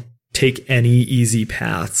know, take any easy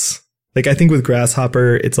paths. Like, I think with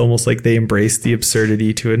Grasshopper, it's almost like they embrace the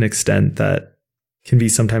absurdity to an extent that can be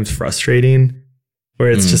sometimes frustrating,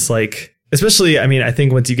 where it's just like, especially, I mean, I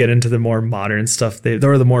think once you get into the more modern stuff,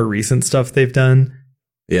 or the more recent stuff they've done,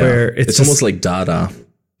 Yeah, where it's almost like Dada.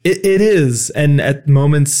 It is. And at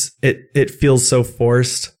moments it feels so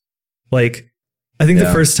forced. Like, I think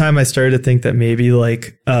the first time I started to think that maybe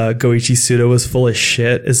like Goichi Suda was full of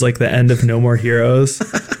shit is like the end of No More Heroes.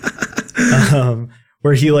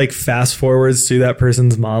 Where he like fast forwards through that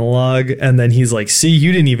person's monologue and then he's like, see,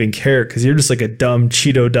 you didn't even care because you're just like a dumb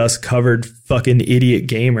Cheeto dust covered fucking idiot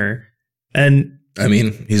gamer. And I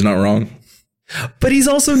mean, he's not wrong. But he's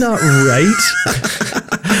also not right.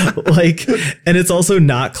 Like, and it's also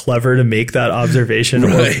not clever to make that observation or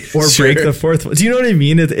break the fourth one. Do you know what I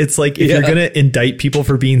mean? It's like, if you're going to indict people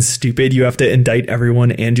for being stupid, you have to indict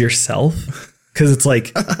everyone and yourself. Because it's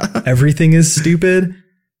like, everything is stupid.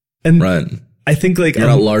 And I think like, you're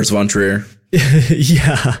not Lars von Trier.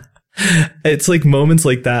 Yeah. It's like moments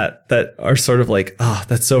like that are sort of like, oh,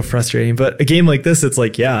 that's so frustrating. But a game like this, it's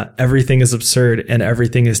like, yeah, everything is absurd and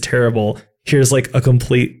everything is terrible. Here's like a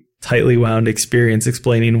complete tightly wound experience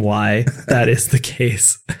explaining why that is the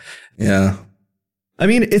case. Yeah. I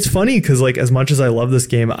mean, it's funny because like as much as I love this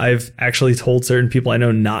game, I've actually told certain people I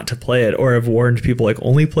know not to play it, or I've warned people like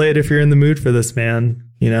only play it if you're in the mood for this, man,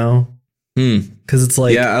 you know? Because it's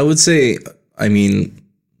like, yeah, I would say, I mean,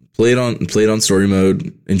 play it on story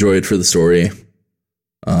mode, enjoy it for the story.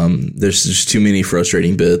 There's just too many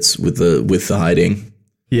frustrating bits with the hiding.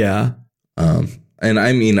 Yeah. And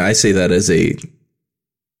I mean, I say that as a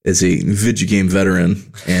video game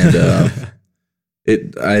veteran, and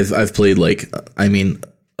I've played like, I mean,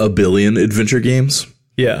 a billion adventure games.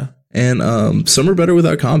 Yeah. And some are better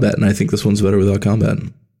without combat, and I think this one's better without combat.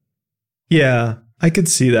 Yeah, I could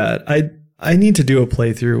see that. I need to do a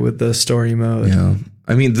playthrough with the story mode. Yeah.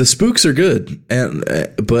 I mean, the spooks are good, but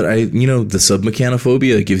the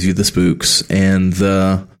submechanophobia gives you the spooks, and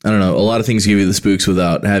I don't know, a lot of things give you the spooks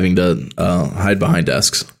without having to hide behind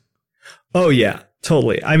desks. Oh yeah,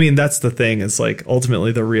 totally. I mean, that's the thing. Is like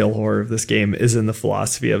ultimately the real horror of this game is in the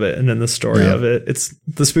philosophy of it and in the story of it. It's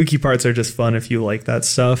the spooky parts are just fun if you like that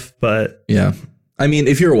stuff. But yeah, I mean,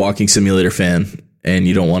 if you're a walking simulator fan and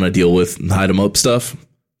you don't want to deal with hide 'em up stuff,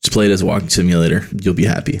 just play it as a walking simulator. You'll be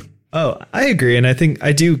happy. Oh, I agree. And I think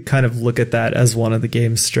I do kind of look at that as one of the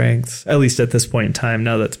game's strengths, at least at this point in time,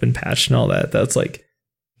 now that's been patched and all that. That's like,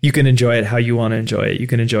 you can enjoy it how you want to enjoy it. You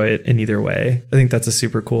can enjoy it in either way. I think that's a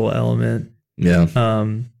super cool element. Yeah.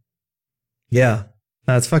 Yeah,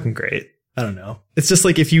 that's fucking great. I don't know. It's just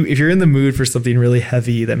like if you're in the mood for something really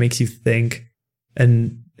heavy that makes you think,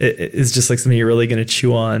 and it is just like something you're really going to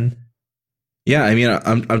chew on. Yeah. I mean,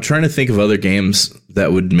 I'm trying to think of other games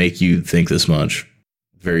that would make you think this much.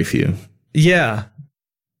 Very few. Yeah.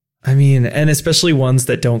 I mean, and especially ones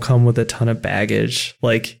that don't come with a ton of baggage,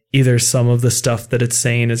 like either some of the stuff that it's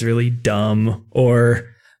saying is really dumb,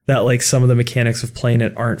 or that like some of the mechanics of playing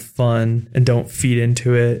it aren't fun and don't feed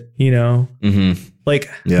into it, you know? Mm-hmm. Like,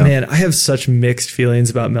 man, I have such mixed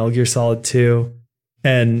feelings about Metal Gear Solid 2.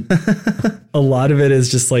 And a lot of it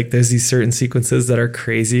is just like there's these certain sequences that are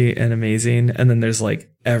crazy and amazing. And then there's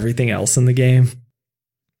like everything else in the game.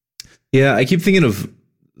 Yeah, I keep thinking of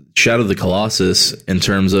Shadow of the Colossus in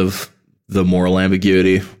terms of the moral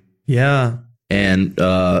ambiguity. Yeah. And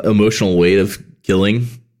emotional weight of killing.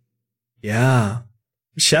 Yeah.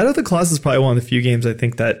 Shadow of the Colossus is probably one of the few games I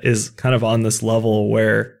think that is kind of on this level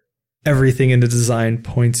where everything in the design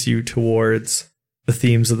points you towards the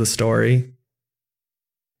themes of the story.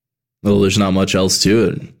 Well, there's not much else to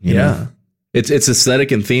it. You know? It's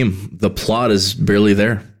aesthetic and theme. The plot is barely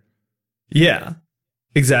there. Yeah.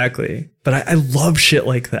 Exactly. But I love shit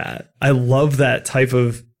like that. I love that type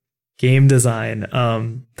of game design.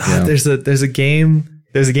 There's a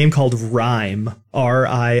game called Rime,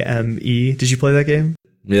 R-I-M-E. Did you play that game?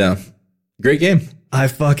 Yeah. Great game. I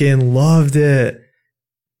fucking loved it.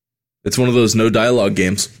 It's one of those no dialogue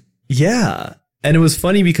games. Yeah. And it was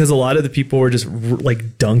funny because a lot of the people were just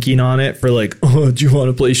like dunking on it for like, oh, do you want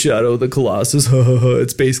to play Shadow of the Colossus?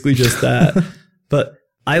 It's basically just that. But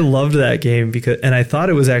I loved that game and I thought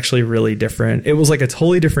it was actually really different. It was like a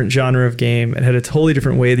totally different genre of game. It had a totally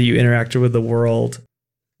different way that you interacted with the world.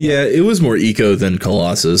 Yeah, it was more eco than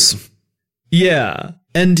Colossus. Yeah.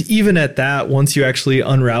 And even at that, once you actually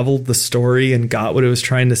unraveled the story and got what it was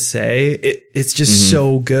trying to say, it's just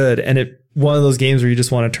so good. And one of those games where you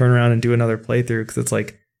just want to turn around and do another playthrough because it's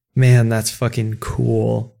like, man, that's fucking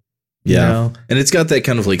cool. Yeah. You know? And it's got that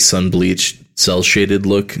kind of like sun bleached, cell shaded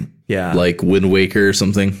look. Yeah. Like Wind Waker or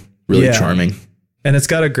something. Really charming. And it's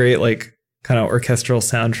got a great like kind of orchestral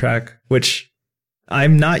soundtrack, which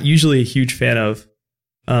I'm not usually a huge fan of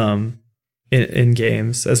in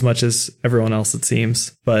games as much as everyone else, it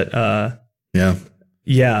seems. But no,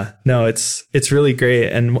 it's really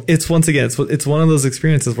great. And it's once again, it's one of those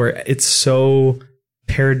experiences where it's so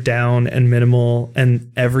pared down and minimal and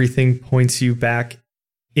everything points you back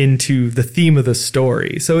into the theme of the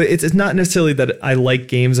story. So it's not necessarily that I like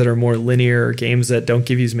games that are more linear or games that don't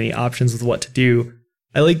give you as many options with what to do.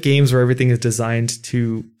 I like games where everything is designed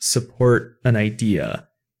to support an idea.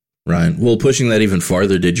 Right. Well, pushing that even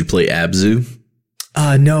farther, did you play Abzu?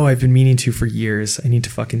 No, I've been meaning to for years. I need to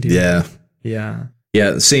fucking do that. Yeah.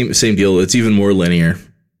 Yeah. Same deal. It's even more linear.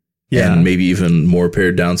 Yeah. And maybe even more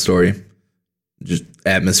pared down story. Just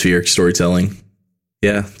atmospheric storytelling.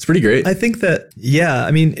 Yeah, it's pretty great. I think that, I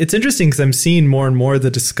mean, it's interesting because I'm seeing more and more the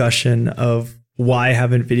discussion of why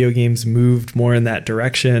haven't video games moved more in that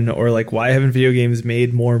direction, or like why haven't video games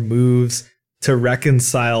made more moves to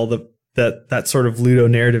reconcile that sort of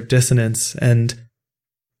ludonarrative dissonance. And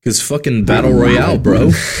because fucking Battle Royale, bro.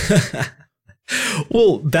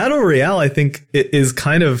 Well, Battle Royale, I think, is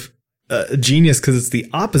kind of a genius because it's the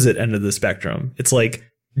opposite end of the spectrum. It's like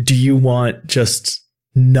do you want just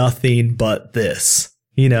nothing but this,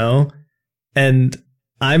 you know? And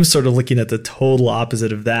I'm sort of looking at the total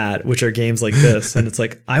opposite of that, which are games like this. And it's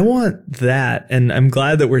like, I want that. And I'm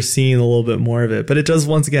glad that we're seeing a little bit more of it. But it does,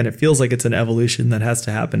 once again, it feels like it's an evolution that has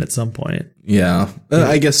to happen at some point. Yeah.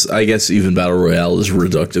 I guess even Battle Royale is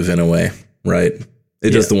reductive in a way, right?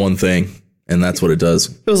 It does the one thing, and that's what it does.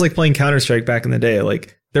 It was like playing Counter-Strike back in the day.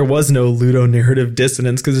 Like, there was no ludonarrative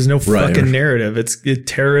dissonance because there's no fucking narrative. It's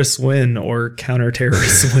terrorists win or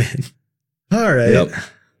counter-terrorists win. All right. Yep.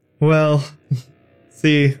 Well...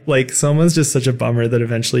 See, like, someone's just such a bummer that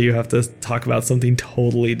eventually you have to talk about something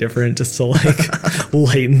totally different just to, like,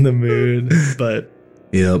 lighten the mood. But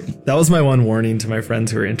yep, that was my one warning to my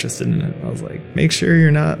friends who were interested in it. I was like, make sure you're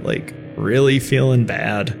not, like, really feeling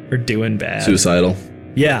bad or doing bad. Suicidal.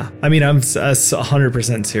 Yeah. I mean, I'm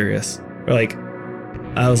 100% serious. Or, like,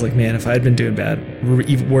 I was like, man, if I had been doing bad,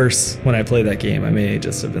 even worse when I played that game, I may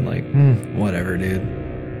just have been like, whatever, dude.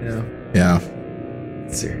 Yeah.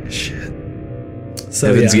 Serious shit. So,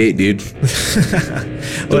 Heaven's Gate, dude.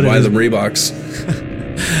 Don't buy them Reeboks.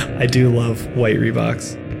 I do love white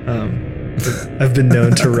Reeboks. I've been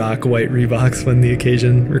known to rock white Reeboks when the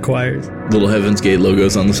occasion requires. Little Heaven's Gate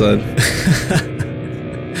logos on the side.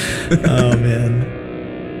 Oh,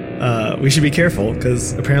 man. We should be careful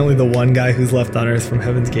because apparently the one guy who's left on Earth from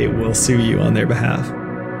Heaven's Gate will sue you on their behalf.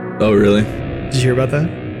 Oh, really? Did you hear about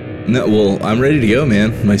that? No, well, I'm ready to go,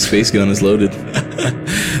 man. My space gun is loaded.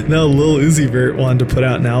 No, Lil Uzi Vert wanted to put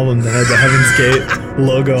out an album that had the Heaven's Gate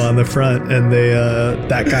logo on the front, and they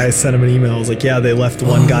that guy sent him an email. It was like, yeah, they left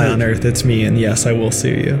one guy on Earth. It's me, and yes, I will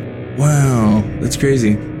sue you. Wow, that's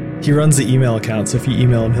crazy. He runs the email account, so if you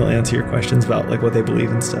email him, he'll answer your questions about like what they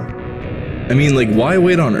believe and stuff. I mean, like, why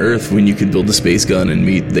wait on Earth when you could build a space gun and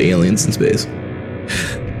meet the aliens in space?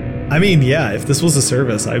 I mean, yeah, if this was a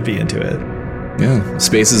service, I'd be into it. Yeah,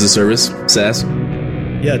 space as a service, SaaS.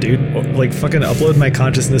 Yeah, dude, like fucking upload my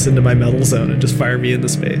consciousness into my metal zone and just fire me into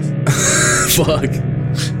space. Fuck.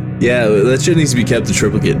 Yeah, that shit needs to be kept in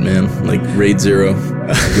triplicate, man. Like RAID 0,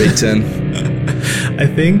 RAID 10. I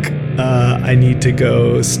think I need to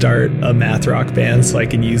go start a math rock band so I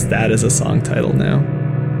can use that as a song title now.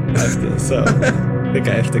 I think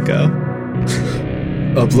I have to go.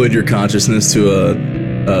 Upload your consciousness to a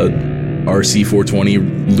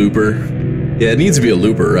RC420 looper. Yeah, it needs to be a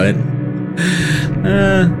looper, right?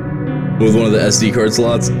 With one of the SD card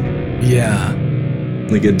slots? Yeah.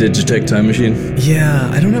 Like a Digitech time machine?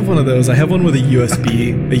 Yeah, I don't have one of those. I have one with a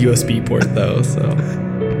USB port though, so.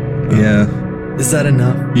 Yeah. Is that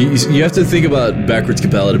enough? You have to think about backwards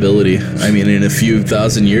compatibility. I mean, in a few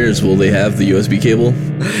thousand years, will they have the USB cable?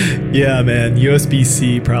 Yeah, man.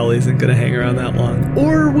 USB-C probably isn't going to hang around that long.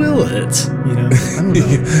 Or will it? You know? I don't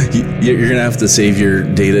know. You're going to have to save your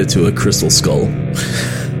data to a crystal skull.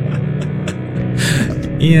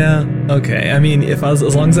 Yeah, okay. I mean,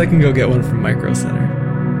 as long as I can go get one from Micro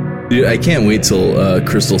Center. Dude, I can't wait till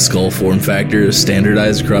crystal skull form factor is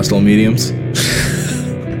standardized across all mediums.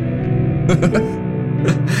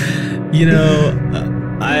 You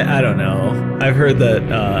know, I don't know. I've heard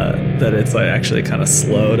that it's like actually kind of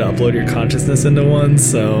slow to upload your consciousness into one,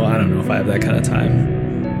 so I don't know if I have that kind of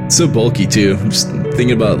time. It's so bulky too. I'm just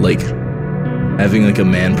thinking about like having like a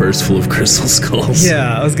man purse full of crystal skulls.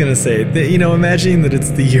 Yeah, I was gonna say, imagining that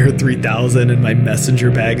it's the year 3000 and my messenger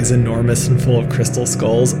bag is enormous and full of crystal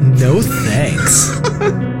skulls. No thanks.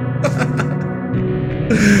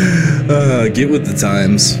 Get with the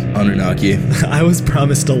times, Anunnaki. I was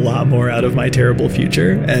promised a lot more out of my terrible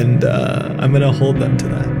future, and I'm gonna hold them to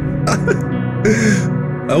that.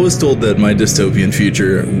 I was told that my dystopian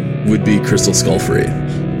future would be crystal skull free.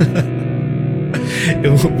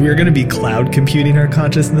 We're going to be cloud computing our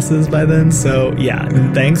consciousnesses by then, so yeah,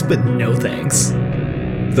 thanks, but no thanks.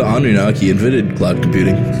 The Anunnaki invented cloud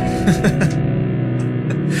computing.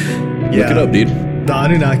 Look it up, dude. The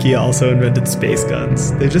Anunnaki also invented space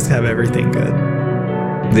guns. They just have everything good.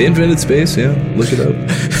 They invented space, yeah. Look it up.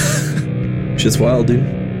 Shit's wild, dude.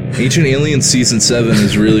 Ancient Aliens Season 7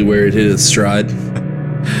 is really where it hit its stride.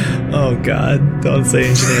 Oh, God. Don't say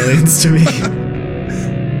Ancient Aliens to me.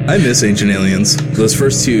 I miss Ancient Aliens. Those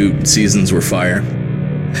first 2 seasons were fire.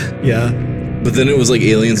 Yeah. But then it was like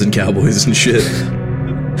aliens and cowboys and shit.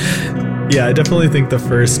 Yeah, I definitely think the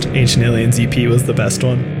first Ancient Aliens EP was the best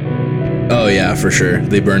one. Oh, yeah, for sure.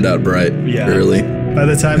 They burned out bright early. By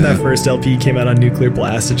the time that first LP came out on Nuclear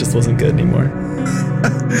Blast, it just wasn't good anymore.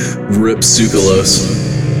 Rip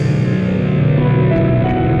Sukalos.